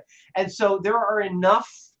perfectly good? And so there are enough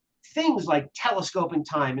things like telescoping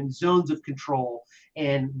time and zones of control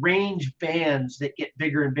and range bands that get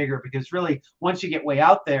bigger and bigger, because really, once you get way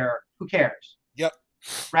out there, who cares? Yep.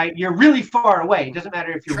 Right? You're really far away. It doesn't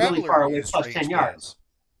matter if you're Traveler really far away plus 10 bands. yards.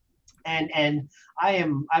 And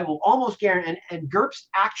I will almost guarantee, and GURPS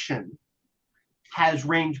Action has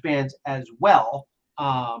range bands as well.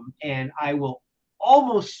 And I will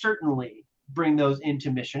almost certainly bring those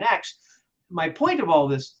into Mission X. My point of all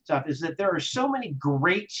this stuff is that there are so many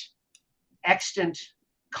great extant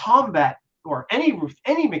combat or any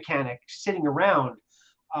mechanic sitting around.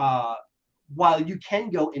 While you can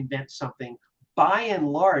go invent something, by and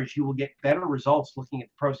large, you will get better results looking at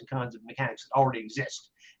the pros and cons of mechanics that already exist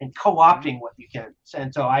and co-opting what you can.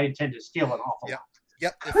 And so I tend to steal an awful lot.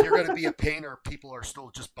 Yep. If you're going to be a painter, people are still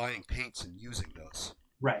just buying paints and using those.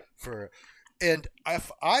 Right. And if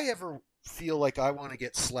I ever feel like I want to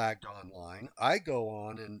get slagged online, I go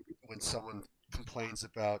on, and when someone complains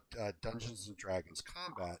about Dungeons and Dragons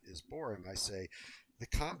combat is boring, I say, the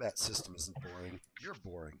combat system isn't boring. You're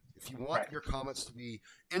boring. If you want your comments to be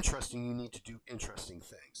interesting, you need to do interesting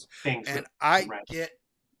things. And I get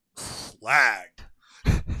slagged.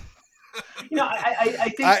 I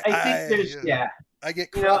think there's I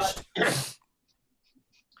get crushed.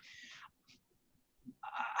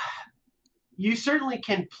 You certainly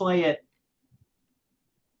can play it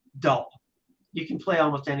dull. You can play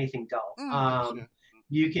almost anything dull.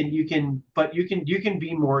 You can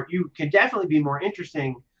be more. You can definitely be more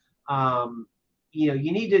interesting. You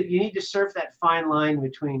need to surf that fine line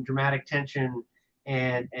between dramatic tension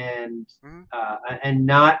and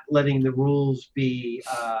not letting the rules be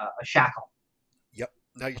a shackle. Yep.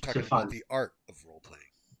 Now you're talking about the art of role playing.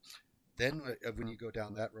 Then when you go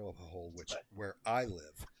down that rabbit hole, where I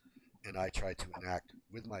live, and I try to enact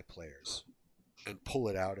with my players and pull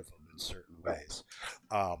it out of them in certain ways.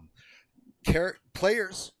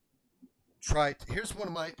 Players try. Here's one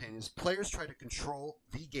of my opinions: players try to control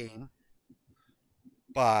the game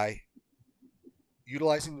by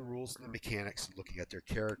utilizing the rules and the mechanics and looking at their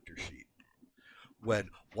character sheet.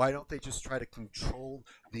 Why don't they just try to control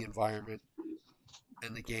the environment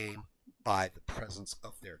and the game by the presence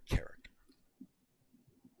of their character?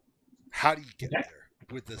 How do you get there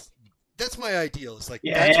with this? That's my ideal. It's like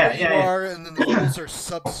that's where you are, and then the rules are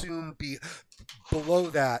subsumed below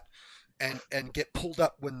that, and get pulled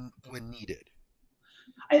up when needed.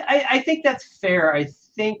 I think that's fair. I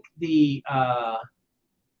think the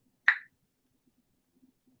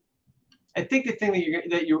thing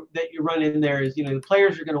that you run in there is, the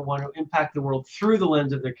players are going to want to impact the world through the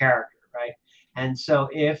lens of their character, right? And so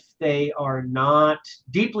if they are not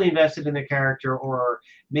deeply invested in their character, or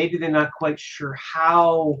maybe they're not quite sure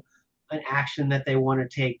how an action that they want to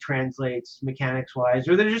take translates mechanics wise,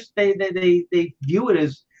 or they view it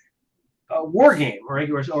as a war game, right?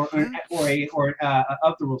 or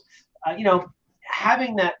of the rules,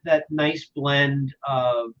 having that nice blend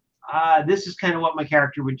of this is kind of what my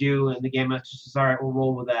character would do, and the game master says, all right, we'll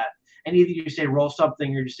roll with that. And either you say roll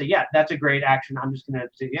something, or you say, yeah, that's a great action. I'm just gonna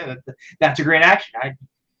say, yeah, that's a great action.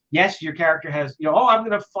 Yes, your character has, oh, I'm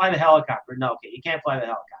gonna fly the helicopter. No, okay, you can't fly the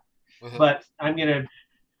helicopter, but I'm gonna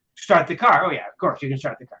start the car. Oh yeah, of course you can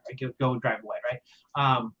start the car. I can go and drive away, right?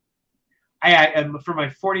 I for my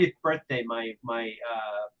 40th birthday, my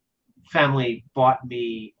family bought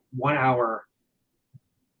me 1 hour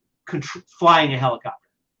flying a helicopter.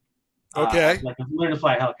 Okay. Like learn to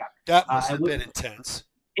fly a helicopter. That must have been intense.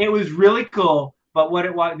 It was really cool, but what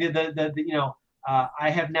it was, I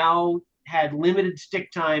have now had limited stick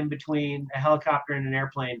time between a helicopter and an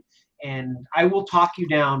airplane, and I will talk you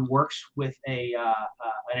down works with an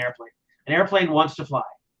airplane. An airplane wants to fly.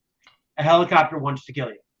 A helicopter wants to kill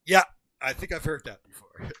you. Yeah, I think I've heard that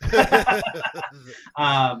before.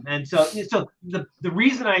 And so the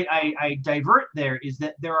reason I divert there is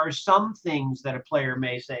that there are some things that a player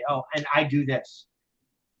may say, oh, and I do this,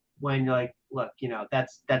 when you're like, look,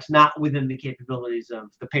 that's not within the capabilities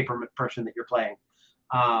of the paper person that you're playing.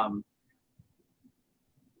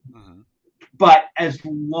 But as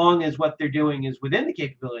long as what they're doing is within the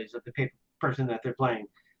capabilities of the paper person that they're playing,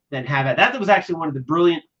 then have it. That was actually one of the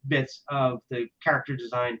brilliant bits of the character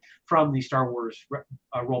design from the Star Wars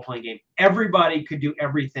role-playing game. Everybody could do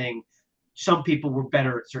everything. Some people were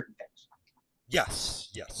better at certain things. Yes.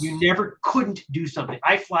 You never couldn't do something.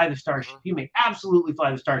 I fly the starship. You may absolutely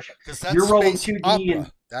fly the starship. Because you're rolling 2D and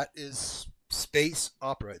that is space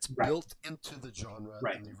opera. It's built into the genre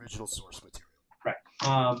and the original source material. Right.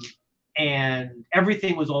 And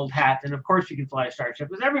everything was old hat. And of course you can fly a starship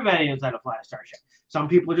because everybody knows how to fly a starship. Some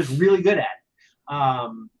people are just really good at it.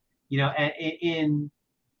 And in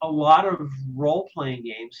a lot of role-playing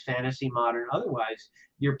games, fantasy, modern, otherwise,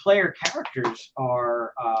 your player characters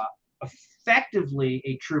are effectively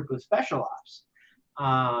a troop of special ops.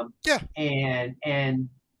 And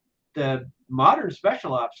the modern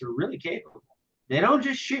special ops are really capable. They don't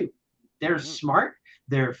just shoot. They're smart.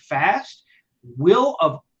 They're fast. Will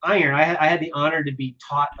of iron. I had the honor to be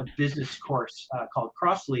taught a business course called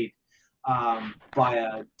Crosslead by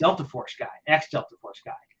a Delta Force guy, ex-Delta Force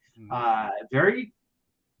guy. Very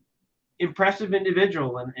impressive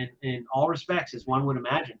individual in all respects, as one would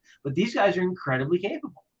imagine. But these guys are incredibly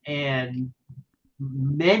capable. And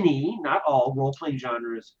many, not all, role-playing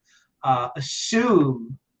genres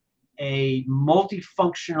assume a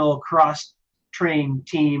multifunctional, cross-trained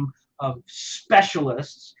team of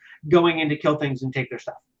specialists going in to kill things and take their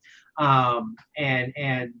stuff.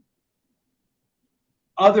 And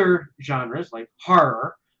other genres like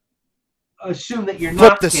horror assume that you're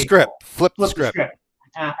not capable. Flip the script.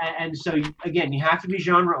 And so again, you have to be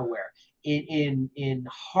genre aware. In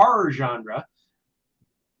horror genre,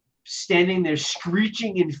 standing there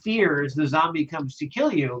screeching in fear as the zombie comes to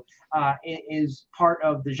kill you is part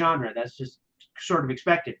of the genre. That's just sort of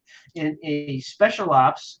expected. In a special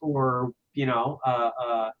ops or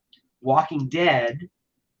Walking Dead,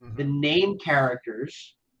 the named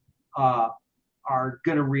characters are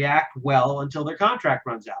going to react well until their contract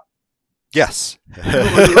runs out. Yes. Or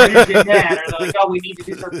they're like, oh, we need to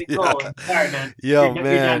do something cool. Yeah. Sorry, man. Yo, you're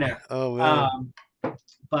man. done there. Oh, man.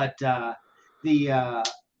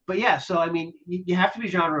 But yeah, so I mean, you have to be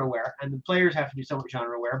genre aware, and the players have to be somewhat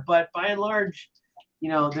genre aware. But by and large,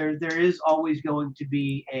 there is always going to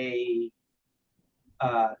be a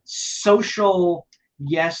social,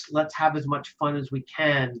 yes, let's have as much fun as we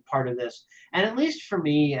can part of this. And at least for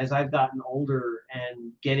me, as I've gotten older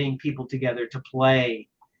and getting people together to play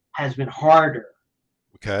has been harder.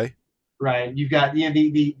 Okay. Right. You've got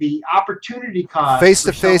the opportunity cost. Face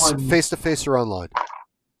to face or online?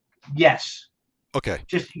 Yes. Okay.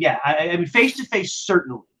 I mean, face to face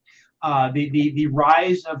certainly. The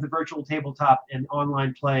rise of the virtual tabletop and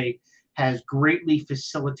online play has greatly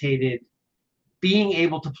facilitated being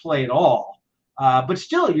able to play at all. But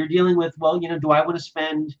still, you're dealing with, do I want to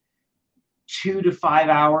spend 2 to 5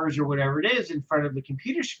 hours or whatever it is in front of the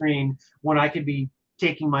computer screen when I could be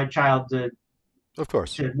taking my child to, of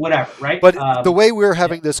course, to whatever, right? But the way we're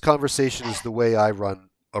having this conversation is the way I run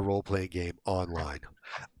a role-playing game online.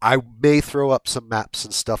 I may throw up some maps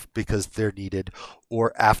and stuff because they're needed,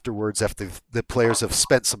 or afterwards, after the players have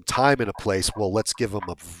spent some time in a place, well, let's give them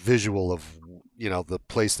a visual of the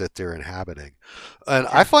place that they're inhabiting, and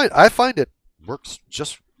I find it works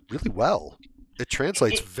just really well. It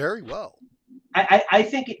translates very well. I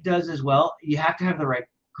think it does as well. You have to have the right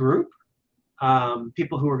group,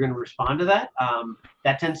 people who are going to respond to that.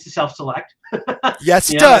 That tends to self-select. Yes,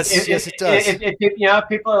 it does. Yes, it does. If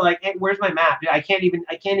people are like, "Hey, where's my map? I can't even."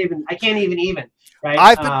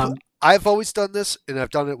 Right. I've always done this, and I've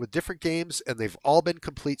done it with different games, and they've all been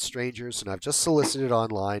complete strangers, and I've just solicited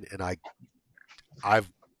online, and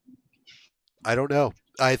I've, I don't know.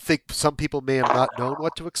 I think some people may have not known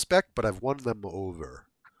what to expect, but I've won them over,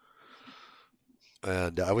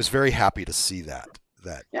 and I was very happy to see that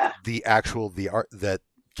Yeah. the actual the art that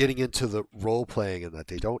getting into the role playing and that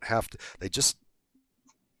they don't have to, they just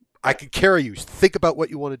I can carry you. Think about what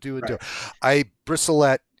you want to do and do. Right. I bristle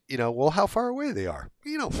at, well, how far away they are.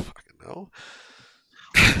 You don't fucking know.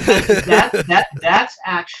 That's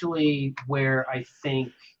actually where I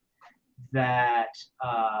think that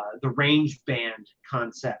the range band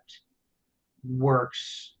concept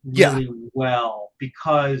works Yeah. really well,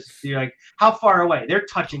 because you're like, how far away? They're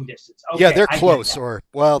touching distance. Okay, Yeah, they're I get close, that. or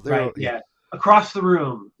well, they're Right? Yeah, across the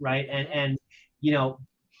room, right? And you know,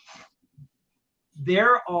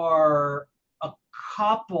 there are a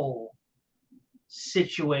couple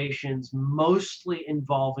situations, mostly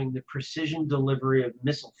involving the precision delivery of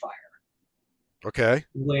missile fire, okay.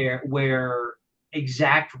 where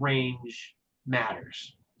exact range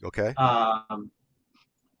matters. Okay. Um,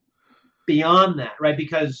 Beyond that, right?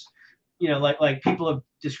 Because like people have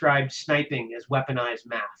described sniping as weaponized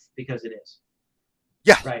math, because it is.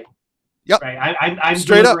 Yeah. Right. Yep. Right. I'm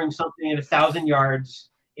Straight up. delivering something at 1,000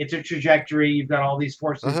 yards. It's a trajectory. You've got all these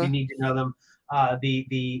forces. Uh-huh. You need to know them.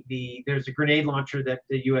 There's a grenade launcher that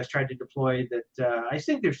the U.S. tried to deploy that I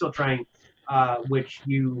think they're still trying, which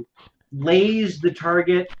you laze the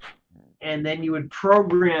target, and then you would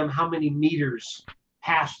program how many meters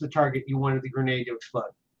past the target you wanted the grenade to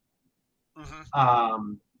explode.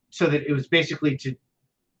 Mm-hmm. So that it was basically to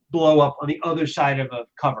blow up on the other side of a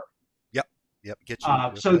cover. Yep. Get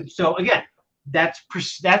you. So again, that's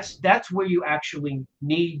where you actually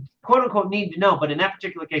need, quote unquote, need to know. But in that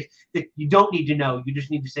particular case, that you don't need to know. You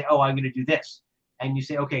just need to say, oh, I'm going to do this, and you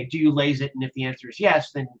say, okay, do you laze it? And if the answer is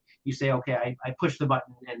yes, then you say, okay, I push the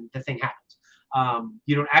button and the thing happens.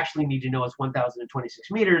 You don't actually need to know it's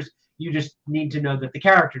 1,026 meters. You just need to know that the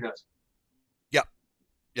character knows. Yep.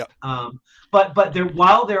 Yep. But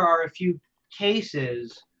while there are a few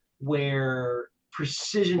cases where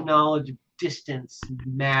precision knowledge of distance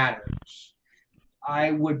matters,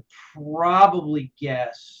 I would probably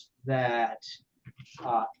guess that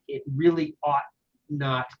it really ought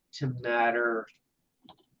not to matter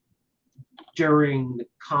during the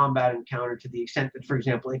combat encounter, to the extent that, for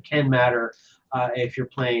example, it can matter if you're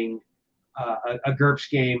playing a GURPS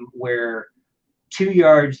game where 2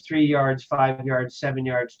 yards, 3 yards, 5 yards, 7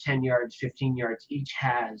 yards, 10 yards, 15 yards each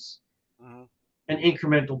has an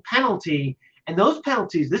incremental penalty. And those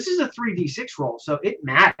penalties, this is a 3d6 roll, so it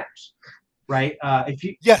matters, right?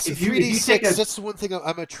 Yes, if 3d6. That's the one thing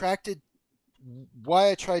I'm attracted.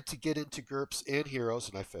 Why I tried to get into GURPS and Heroes,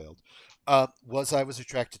 and I failed, was I was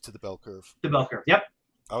attracted to the bell curve. The bell curve, yep.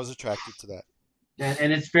 I was attracted to that.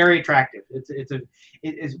 And it's very attractive.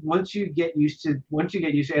 It's once you get used to,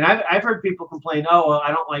 and I've heard people complain, oh, well, I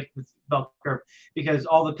don't like the bell curve because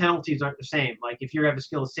all the penalties aren't the same. Like if you have a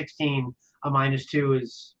skill of 16, a -2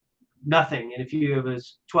 is nothing, and if you have a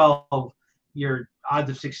 12, your odds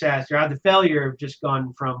of success, your odds of failure have just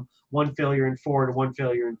gone from 1 failure in 4 to 1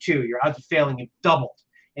 failure in 2. Your odds of failing have doubled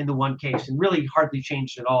in the one case, and really hardly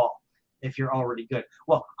changed at all if you're already good.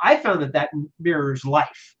 Well, I found that mirrors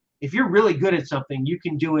life. If you're really good at something, you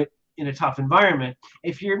can do it in a tough environment.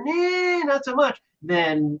 If you're not so much,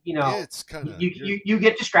 then it's kind of you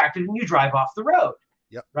get distracted and you drive off the road.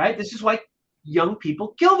 Yep. Right. This is why young people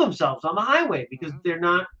kill themselves on the highway, because they're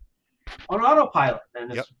not on autopilot.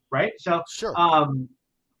 And it's right. So sure.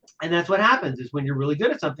 And that's what happens is when you're really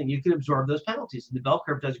good at something, you can absorb those penalties, and the bell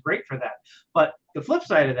curve does great for that. But the flip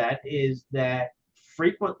side of that is that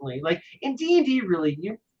frequently, like in D&D, really,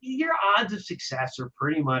 your odds of success are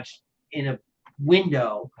pretty much in a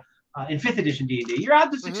window. In 5th edition D&D, your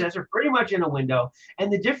odds of success are pretty much in a window.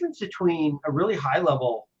 And the difference between a really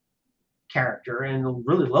high-level character and a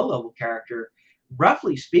really low-level character,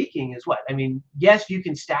 roughly speaking, is what? I mean, yes, you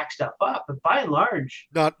can stack stuff up, but by and large,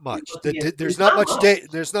 not much. There's not much day.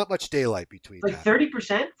 There's not much daylight between. Like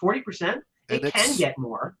 30%, 40%. It can get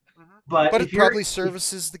more, but it probably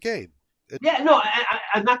services the game.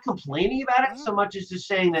 I'm not complaining about it so much as just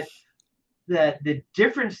saying that the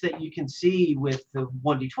difference that you can see with the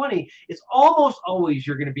 1d20 is almost always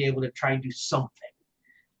you're going to be able to try and do something.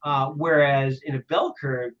 Whereas in a bell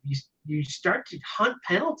curve, you start to hunt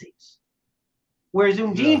penalties. Whereas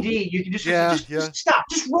in D&D, you can just stop,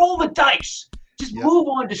 just roll the dice, just move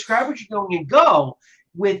on, describe what you're going and go.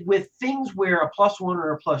 With things where a +1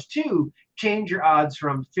 or a +2 change your odds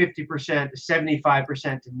from 50% to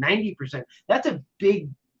 75% to 90%. That's a big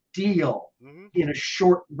deal in a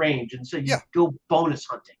short range, and so you go bonus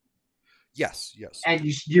hunting. Yes, yes, and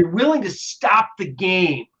you're willing to stop the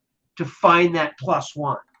game to find that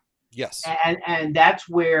 +1. yes. And that's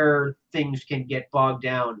where things can get bogged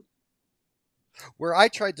down. Where I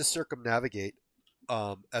tried to circumnavigate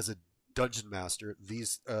as a dungeon master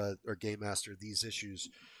these or game master these issues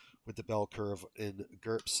with the bell curve in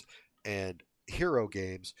GURPS and hero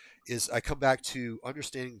games is I come back to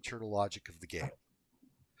understanding the internal logic of the game.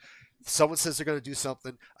 Someone says they're going to do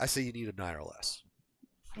something, I say you need a 9 or less.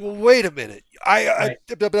 Well, wait a minute. I Right.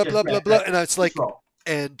 blah blah Just blah blah right, blah, right. and it's Just like, roll.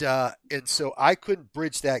 and so I couldn't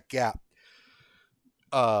bridge that gap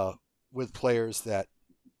uh, with players that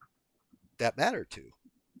mattered to,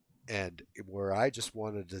 and where I just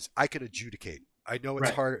wanted to, I could adjudicate. I know it's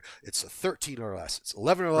Right. harder. It's a 13 or less. It's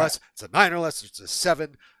 11 or Right. less. It's a 9 or less. It's a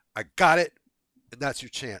 7. I got it, and that's your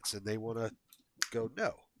chance. And they want to go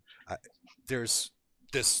no. There's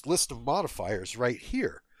this list of modifiers right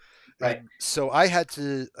here, Right. and so I had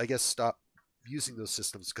to, I guess, stop using those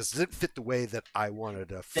systems because it didn't fit the way that I wanted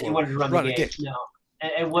to That you wanted to run run the a game. game. No.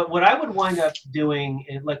 And what I would wind up doing,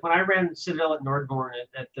 like when I ran Citadel at Nordborn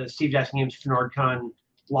at the Steve Jackson Games NordCon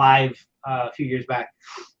live a few years back,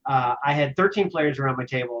 I had 13 players around my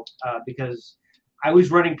table because I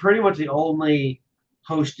was running pretty much the only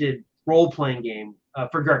hosted role-playing game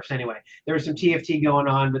for GURPS anyway. There was some TFT going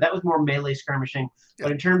on, but that was more melee skirmishing. Yeah.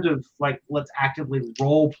 But in terms of like, let's actively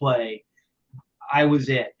role play, I was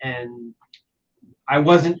it. And I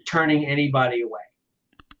wasn't turning anybody away.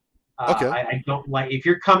 Okay. I don't like if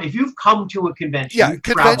you've come to a convention. Yeah, you've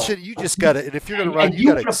convention. traveled, You just got to, and if you're going to run, and you you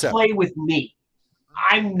got to want to accept. play with me,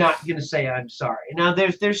 I'm not going to say I'm sorry. Now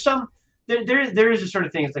there's some there is a sort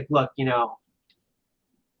of thing. It's like, look,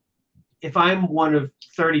 if I'm one of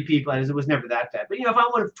 30 people, as it was never that bad, but if I'm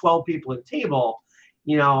one of 12 people at a table,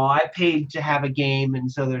 I paid to have a game,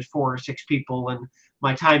 and so there's 4 or 6 people, and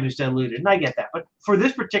my time is diluted, and I get that. But for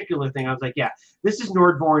this particular thing, I was like, yeah, this is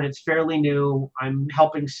Nordborn. It's fairly new. I'm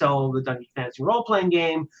helping sell the Dungeon Fantasy role-playing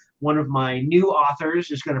game. One of my new authors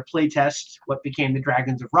is going to play test what became the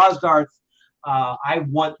Dragons of Rosgarth. I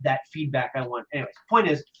want that feedback. Anyways, point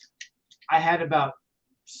is, I had about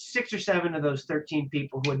 6 or 7 of those 13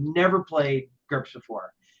 people who had never played GURPS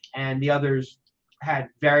before, and the others had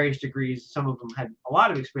various degrees. Some of them had a lot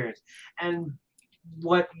of experience, and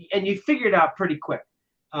you figure it out pretty quick.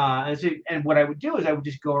 And what I would do is I would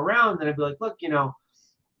just go around and I'd be like, look,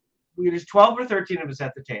 there's 12 or 13 of us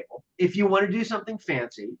at the table. If you want to do something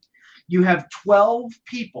fancy, you have 12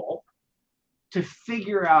 people to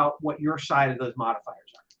figure out what your side of those modifiers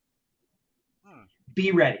are.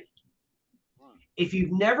 Be ready. If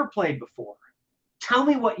you've never played before, tell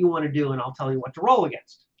me what you want to do and I'll tell you what to roll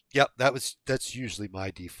against. Yep, that's usually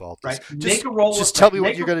my default. Right. Just tell me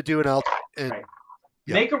what you're going to do and I'll right.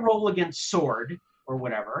 Make a roll against sword or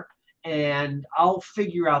whatever, and I'll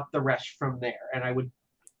figure out the rest from there. And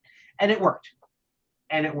it worked.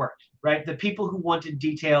 Right. The people who wanted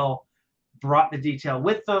detail brought the detail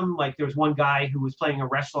with them. Like there was one guy who was playing a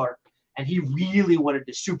wrestler and he really wanted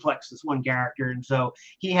to suplex this one character. And so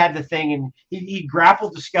he had the thing and he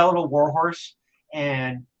grappled the skeletal warhorse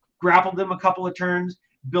and grappled him a couple of turns,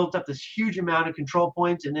 built up this huge amount of control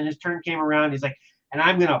points. And then his turn came around. He's like, and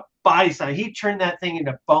I'm going to body slam. He turned that thing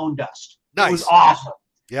into bone dust. Nice. It was awesome.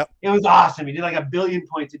 Yep. It was awesome. He did like 1 billion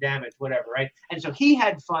points of damage, whatever, right? And so he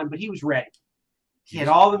had fun, but he was ready. He had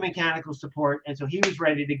all the mechanical support, and so he was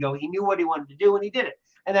ready to go. He knew what he wanted to do, and he did it.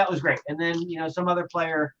 And that was great. And then, some other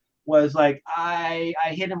player was like, I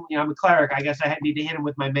hit him. I'm a cleric. I guess I need to hit him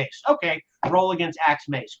with my mace. Okay, roll against axe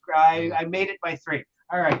mace. I made it by 3.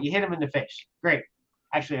 All right, you hit him in the face. Great.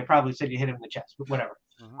 Actually, I probably said you hit him in the chest, but whatever.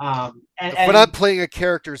 When I'm playing a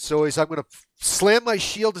character, it's always I'm going to slam my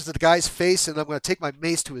shield into the guy's face, and I'm going to take my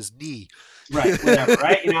mace to his knee. Right, whatever,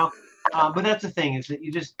 right? But that's the thing is that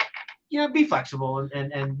you just, be flexible,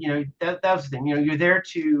 and that was the thing. You're there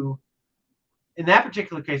to, in that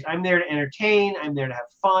particular case, I'm there to entertain. I'm there to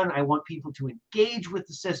have fun. I want people to engage with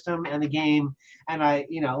the system and the game. And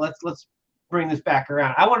let's bring this back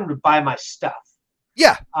around. I want them to buy my stuff.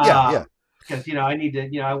 Yeah. Because I need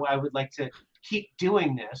to. I would like to keep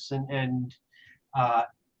doing this,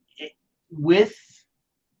 with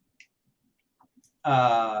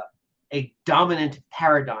a dominant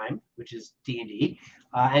paradigm, which is D&D,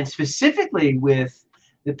 and specifically with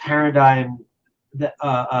the paradigm,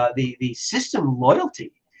 the system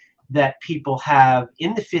loyalty that people have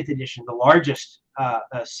in the 5th edition, the largest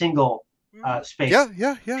single space.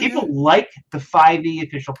 Yeah. People like the 5e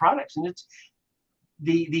official products, and it's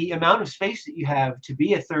the amount of space that you have to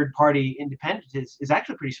be a third-party independent is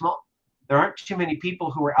actually pretty small. There aren't too many people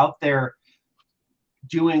who are out there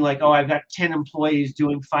doing like, oh, I've got 10 employees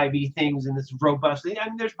doing 5e things and this robust thing. I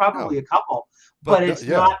mean, there's No, probably a couple, but but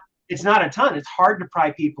no, yeah. it's not a ton. It's hard to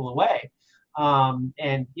pry people away.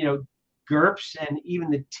 And GURPS and even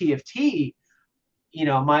the TFT,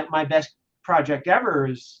 my best project ever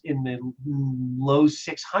is in the low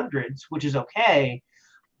 600s, which is okay.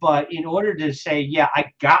 But in order to say, yeah, I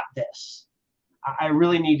got this, I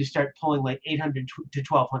really need to start pulling like 800 to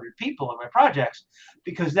 1,200 people in my projects,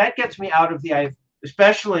 because that gets me out of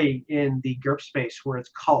especially in the GURP space where it's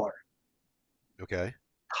color. Okay.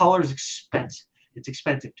 Color is expensive. It's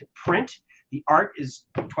expensive to print. The art is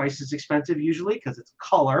twice as expensive usually because it's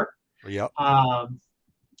color. Yep.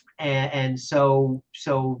 And so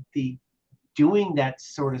the doing that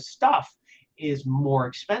sort of stuff is more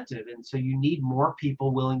expensive, and so you need more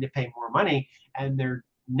people willing to pay more money, and they're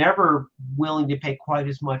never willing to pay quite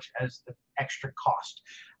as much as the extra cost.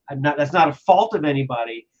 That's not a fault of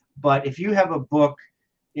anybody, but if you have a book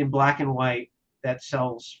in black and white that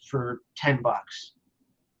sells for $10,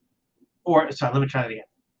 or sorry, let me try that again.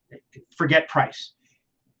 Forget price.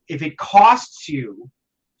 If it costs you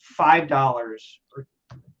 $5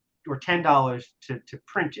 or $10 to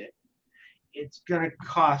print it, it's going to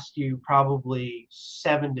cost you probably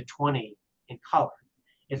 7 to 20 in color.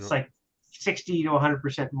 It's like 60 to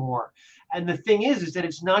 100% more. And the thing is that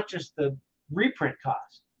it's not just the reprint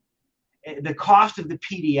cost. The cost of the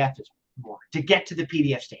PDF is more. To get to the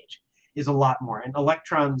PDF stage is a lot more. And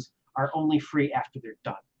electrons are only free after they're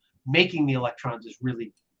done. Making the electrons is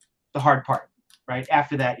really the hard part, right?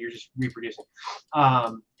 After that, you're just reproducing.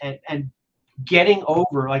 And getting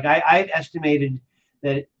over, like I've estimated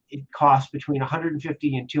that it costs between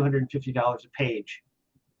 $150 and $250 a page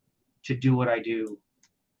to do what I do.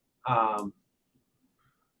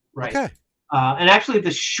 Right. Okay. And actually,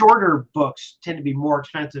 the shorter books tend to be more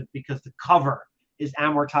expensive because the cover is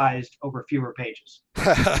amortized over fewer pages.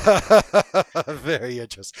 Very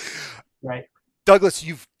interesting. Right. Douglas,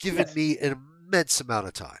 you've given me an immense amount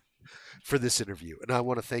of time for this interview, and I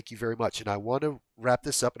want to thank you very much. And I want to wrap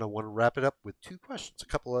this up, and I want to wrap it up with two questions. A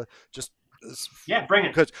couple of just bring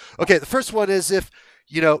it. Okay, the first one is if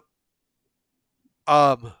you're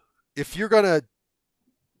gonna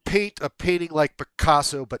paint a painting like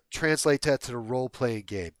Picasso but translate that to the role-playing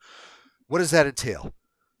game, what does that entail?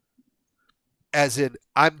 As in,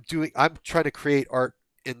 I'm trying to create art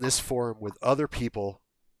in this forum with other people,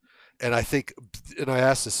 and I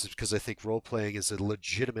ask this because I think role-playing is a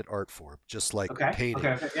legitimate art form, just like painting.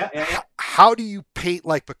 Okay. Yeah. How do you paint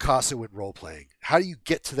like Picasso in role-playing? How do you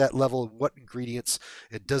get to that level, and what ingredients,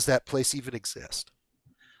 and does that place even exist?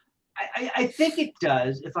 I think it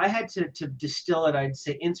does. If I had to distill it, I'd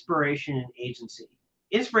say inspiration and agency.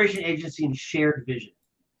 Inspiration, agency, and shared vision,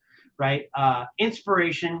 right?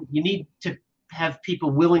 Inspiration, you need to have people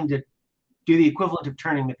willing to do the equivalent of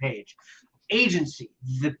turning the page. Agency,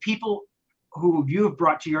 the people who you have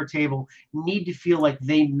brought to your table need to feel like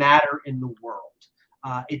they matter in the world.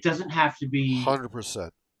 It doesn't have to be 100%.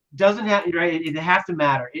 Doesn't have right. It have to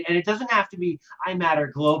matter, and it doesn't have to be I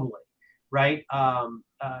matter globally, right?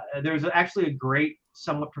 There's actually a great,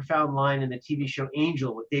 somewhat profound line in the TV show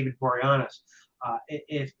Angel with David Boreanaz.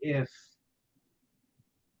 If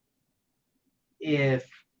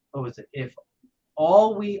what was it? If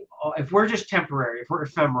we're just temporary, if we're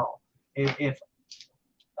ephemeral, if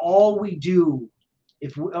all we do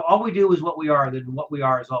is what we are, then what we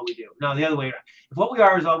are is all we do. No, the other way around. If what we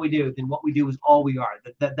are is all we do, then what we do is all we are.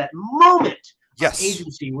 That moment of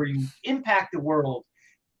agency where you impact the world,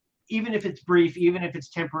 even if it's brief, even if it's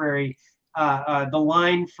temporary. The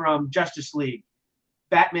line from Justice League,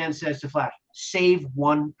 Batman says to Flash, "Save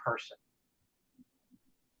one person."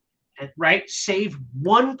 Right? Save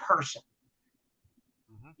one person.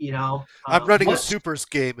 I'm running a supers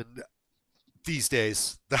game, and these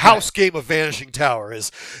days the house game of Vanishing Tower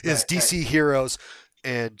is DC Heroes,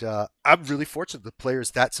 and I'm really fortunate. The players,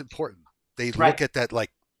 that's important. They look at that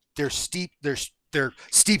like they're steeped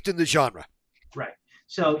in the genre. Right.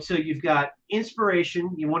 So you've got inspiration.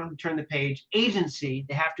 You want them to turn the page. Agency.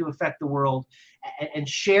 They have to affect the world, and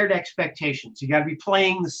shared expectations. You got to be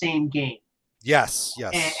playing the same game. Yes.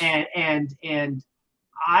 And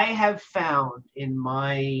I have found in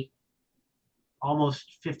my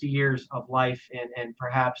almost 50 years of life and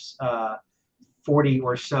perhaps 40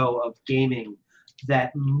 or so of gaming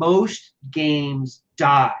that most games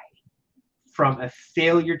die from a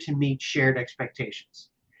failure to meet shared expectations.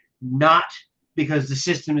 Not because the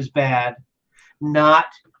system is bad, not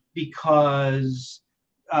because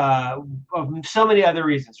of so many other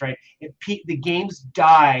reasons, right? The games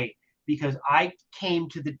die because I came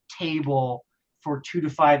to the table for 2 to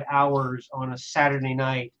 5 hours on a Saturday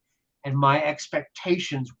night and my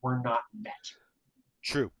expectations were not met.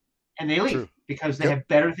 True. And they leave True. because they Yep. have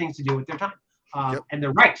better things to do with their time. Yep. And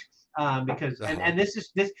they're right, because Uh-huh. and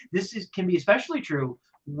this can be especially true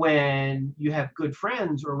when you have good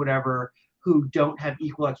friends or whatever who don't have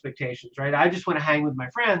equal expectations, right? I just want to hang with my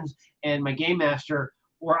friends and my game master,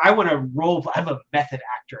 or I want to role. I'm a method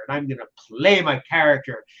actor and I'm going to play my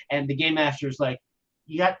character, and the game master's like,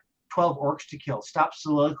 "You got 12 orcs to kill. Stop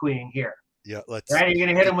soliloquying here." Yeah. Let's Right? You're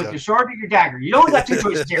gonna hit get him with done. your sword or your dagger. You only got two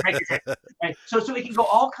choices here. Make your choice. Right? So it can go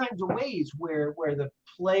all kinds of ways where the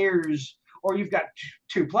players, or you've got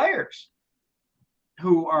two players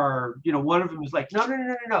who are, one of them is like,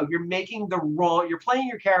 no. You're making the wrong. You're playing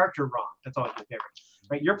your character wrong. That's always my favorite.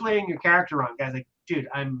 Right? You're playing your character wrong. Guys, like, dude,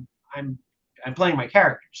 I'm playing my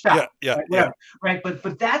character. Yeah. Stop. Yeah. Right? Yeah. Whatever. Right?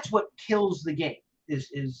 But that's what kills the game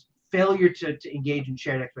is failure to engage in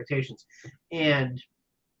shared expectations. And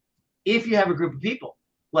if you have a group of people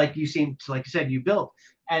like you said, you build,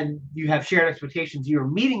 and you have shared expectations, you're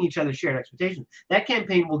meeting each other's shared expectations, that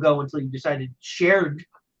campaign will go until you decided shared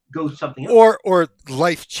goes something else. Or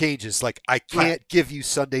life changes. Like, I Right. can't give you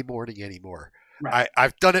Sunday morning anymore. Right.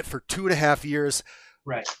 I've done it for 2.5 years,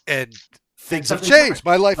 Right. and things have something's changed. different.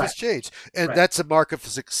 My life Right. has changed, and Right. that's a mark of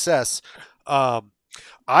success.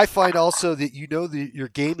 I find also that that your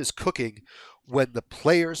game is cooking when the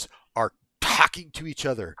players are talking to each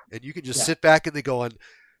other, and you can just Yeah. sit back and they go on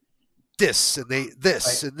this and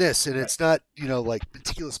this Right. and this, and Right. it's not like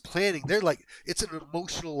meticulous planning. They're like, it's an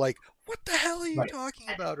emotional, like, what the hell are you Right. talking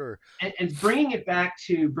about? Or And bringing that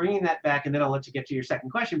back, and then I'll let you get to your second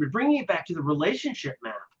question, but bringing it back to the relationship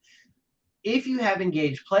map. If you have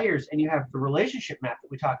engaged players and you have the relationship map that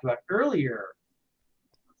we talked about earlier,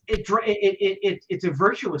 it's a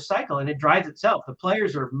virtuous cycle, and it drives itself. The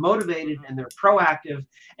players are motivated and they're proactive,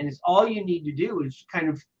 and it's all you need to do is kind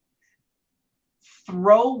of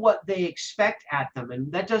throw what they expect at them.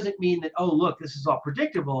 And that doesn't mean that, oh, look, this is all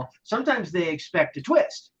predictable. Sometimes they expect a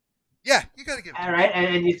twist. yeah, you got to give it. All right,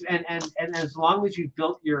 and as long as you've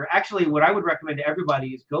built actually, what I would recommend to everybody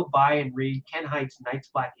is go buy and read Ken Height's Night's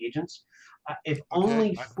Black Agents, if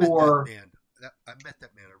only for I met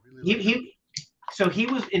that man. I really like he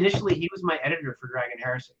was my editor for Dragon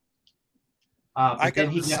Heresy. I got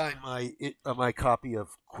him to sign my copy of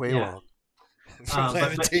Quaylon.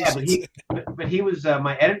 But he was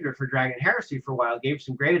my editor for Dragon Heresy for a while. Gave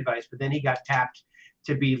some great advice, but then he got tapped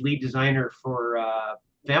to be lead designer for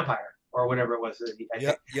Vampire or whatever it was.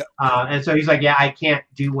 And so he's like, yeah, I can't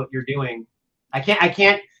do what you're doing. I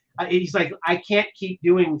can't. He's like, I can't keep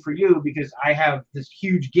doing for you because I have this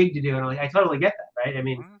huge gig to do. And I'm like, I totally get that, right? I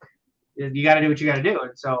mean, you got to do what you got to do.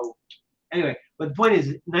 And so, anyway, but the point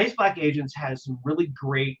is, Nice Black Agents has some really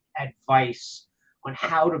great advice on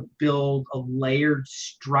how to build a layered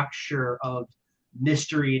structure of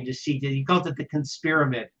mystery and deceit. He calls it the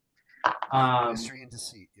conspiramid. Mystery and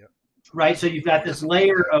deceit. Yep. Right. So you've got this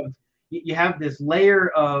layer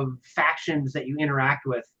of factions that you interact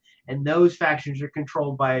with, and those factions are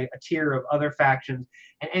controlled by a tier of other factions.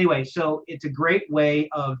 And anyway, so it's a great way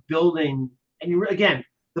of building. And again,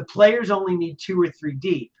 the players only need 2 or 3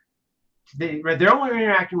 deep. They're only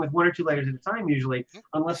interacting with 1 or 2 layers at a time usually,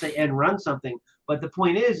 unless they end run something. But the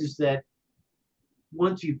point is that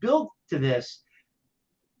once you build to this,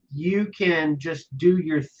 you can just do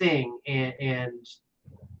your thing and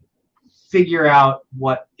figure out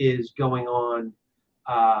what is going on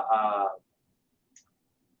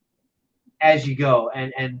as you go.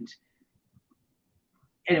 And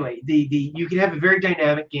anyway, you can have a very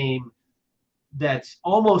dynamic game that's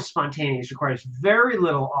almost spontaneous, requires very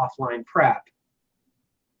little offline prep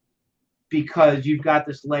because you've got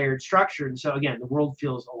this layered structure. And so again, the world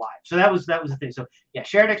feels alive. So that was the thing. So yeah,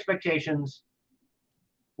 shared expectations,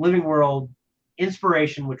 living world,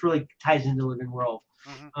 inspiration, which really ties into living world.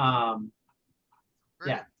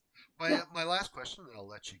 Yeah. My last question, and I'll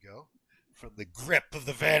let you go from the grip of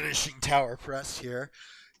the Vanishing Tower Press here,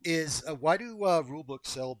 is why do rulebooks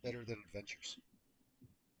sell better than adventures?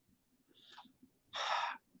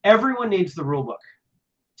 Everyone needs the rulebook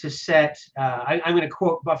to set. I'm going to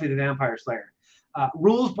quote Buffy the Vampire Slayer: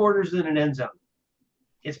 "Rules, borders, and an end zone.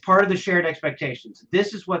 It's part of the shared expectations.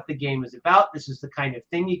 This is what the game is about. This is the kind of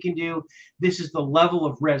thing you can do. This is the level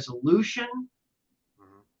of resolution,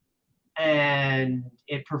 and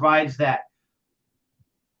it provides that."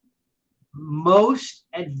 Most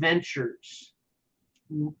adventures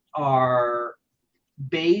are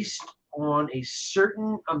based on a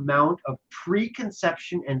certain amount of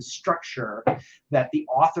preconception and structure that the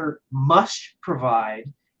author must provide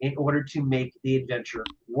in order to make the adventure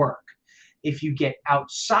work. If you get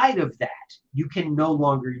outside of that, you can no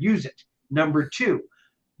longer use it. Number 2,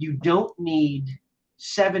 You don't need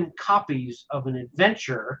 7 copies of an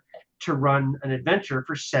adventure to run an adventure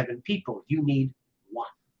for 7 people. You need 1.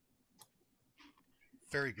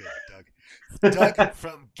 Very good, Doug. Doug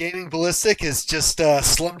from Gaming Ballistic is just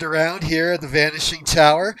slummed around here at the Vanishing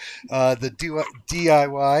Tower, the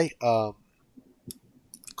DIY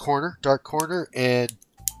corner, dark corner, and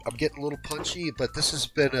I'm getting a little punchy, but this has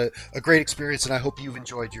been a great experience, and I hope you've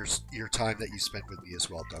enjoyed your time that you spent with me as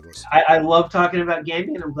well, Douglas. I love talking about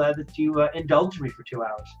gaming, and I'm glad that you indulged me for 2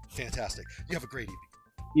 hours. Fantastic. You have a great evening.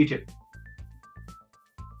 You too.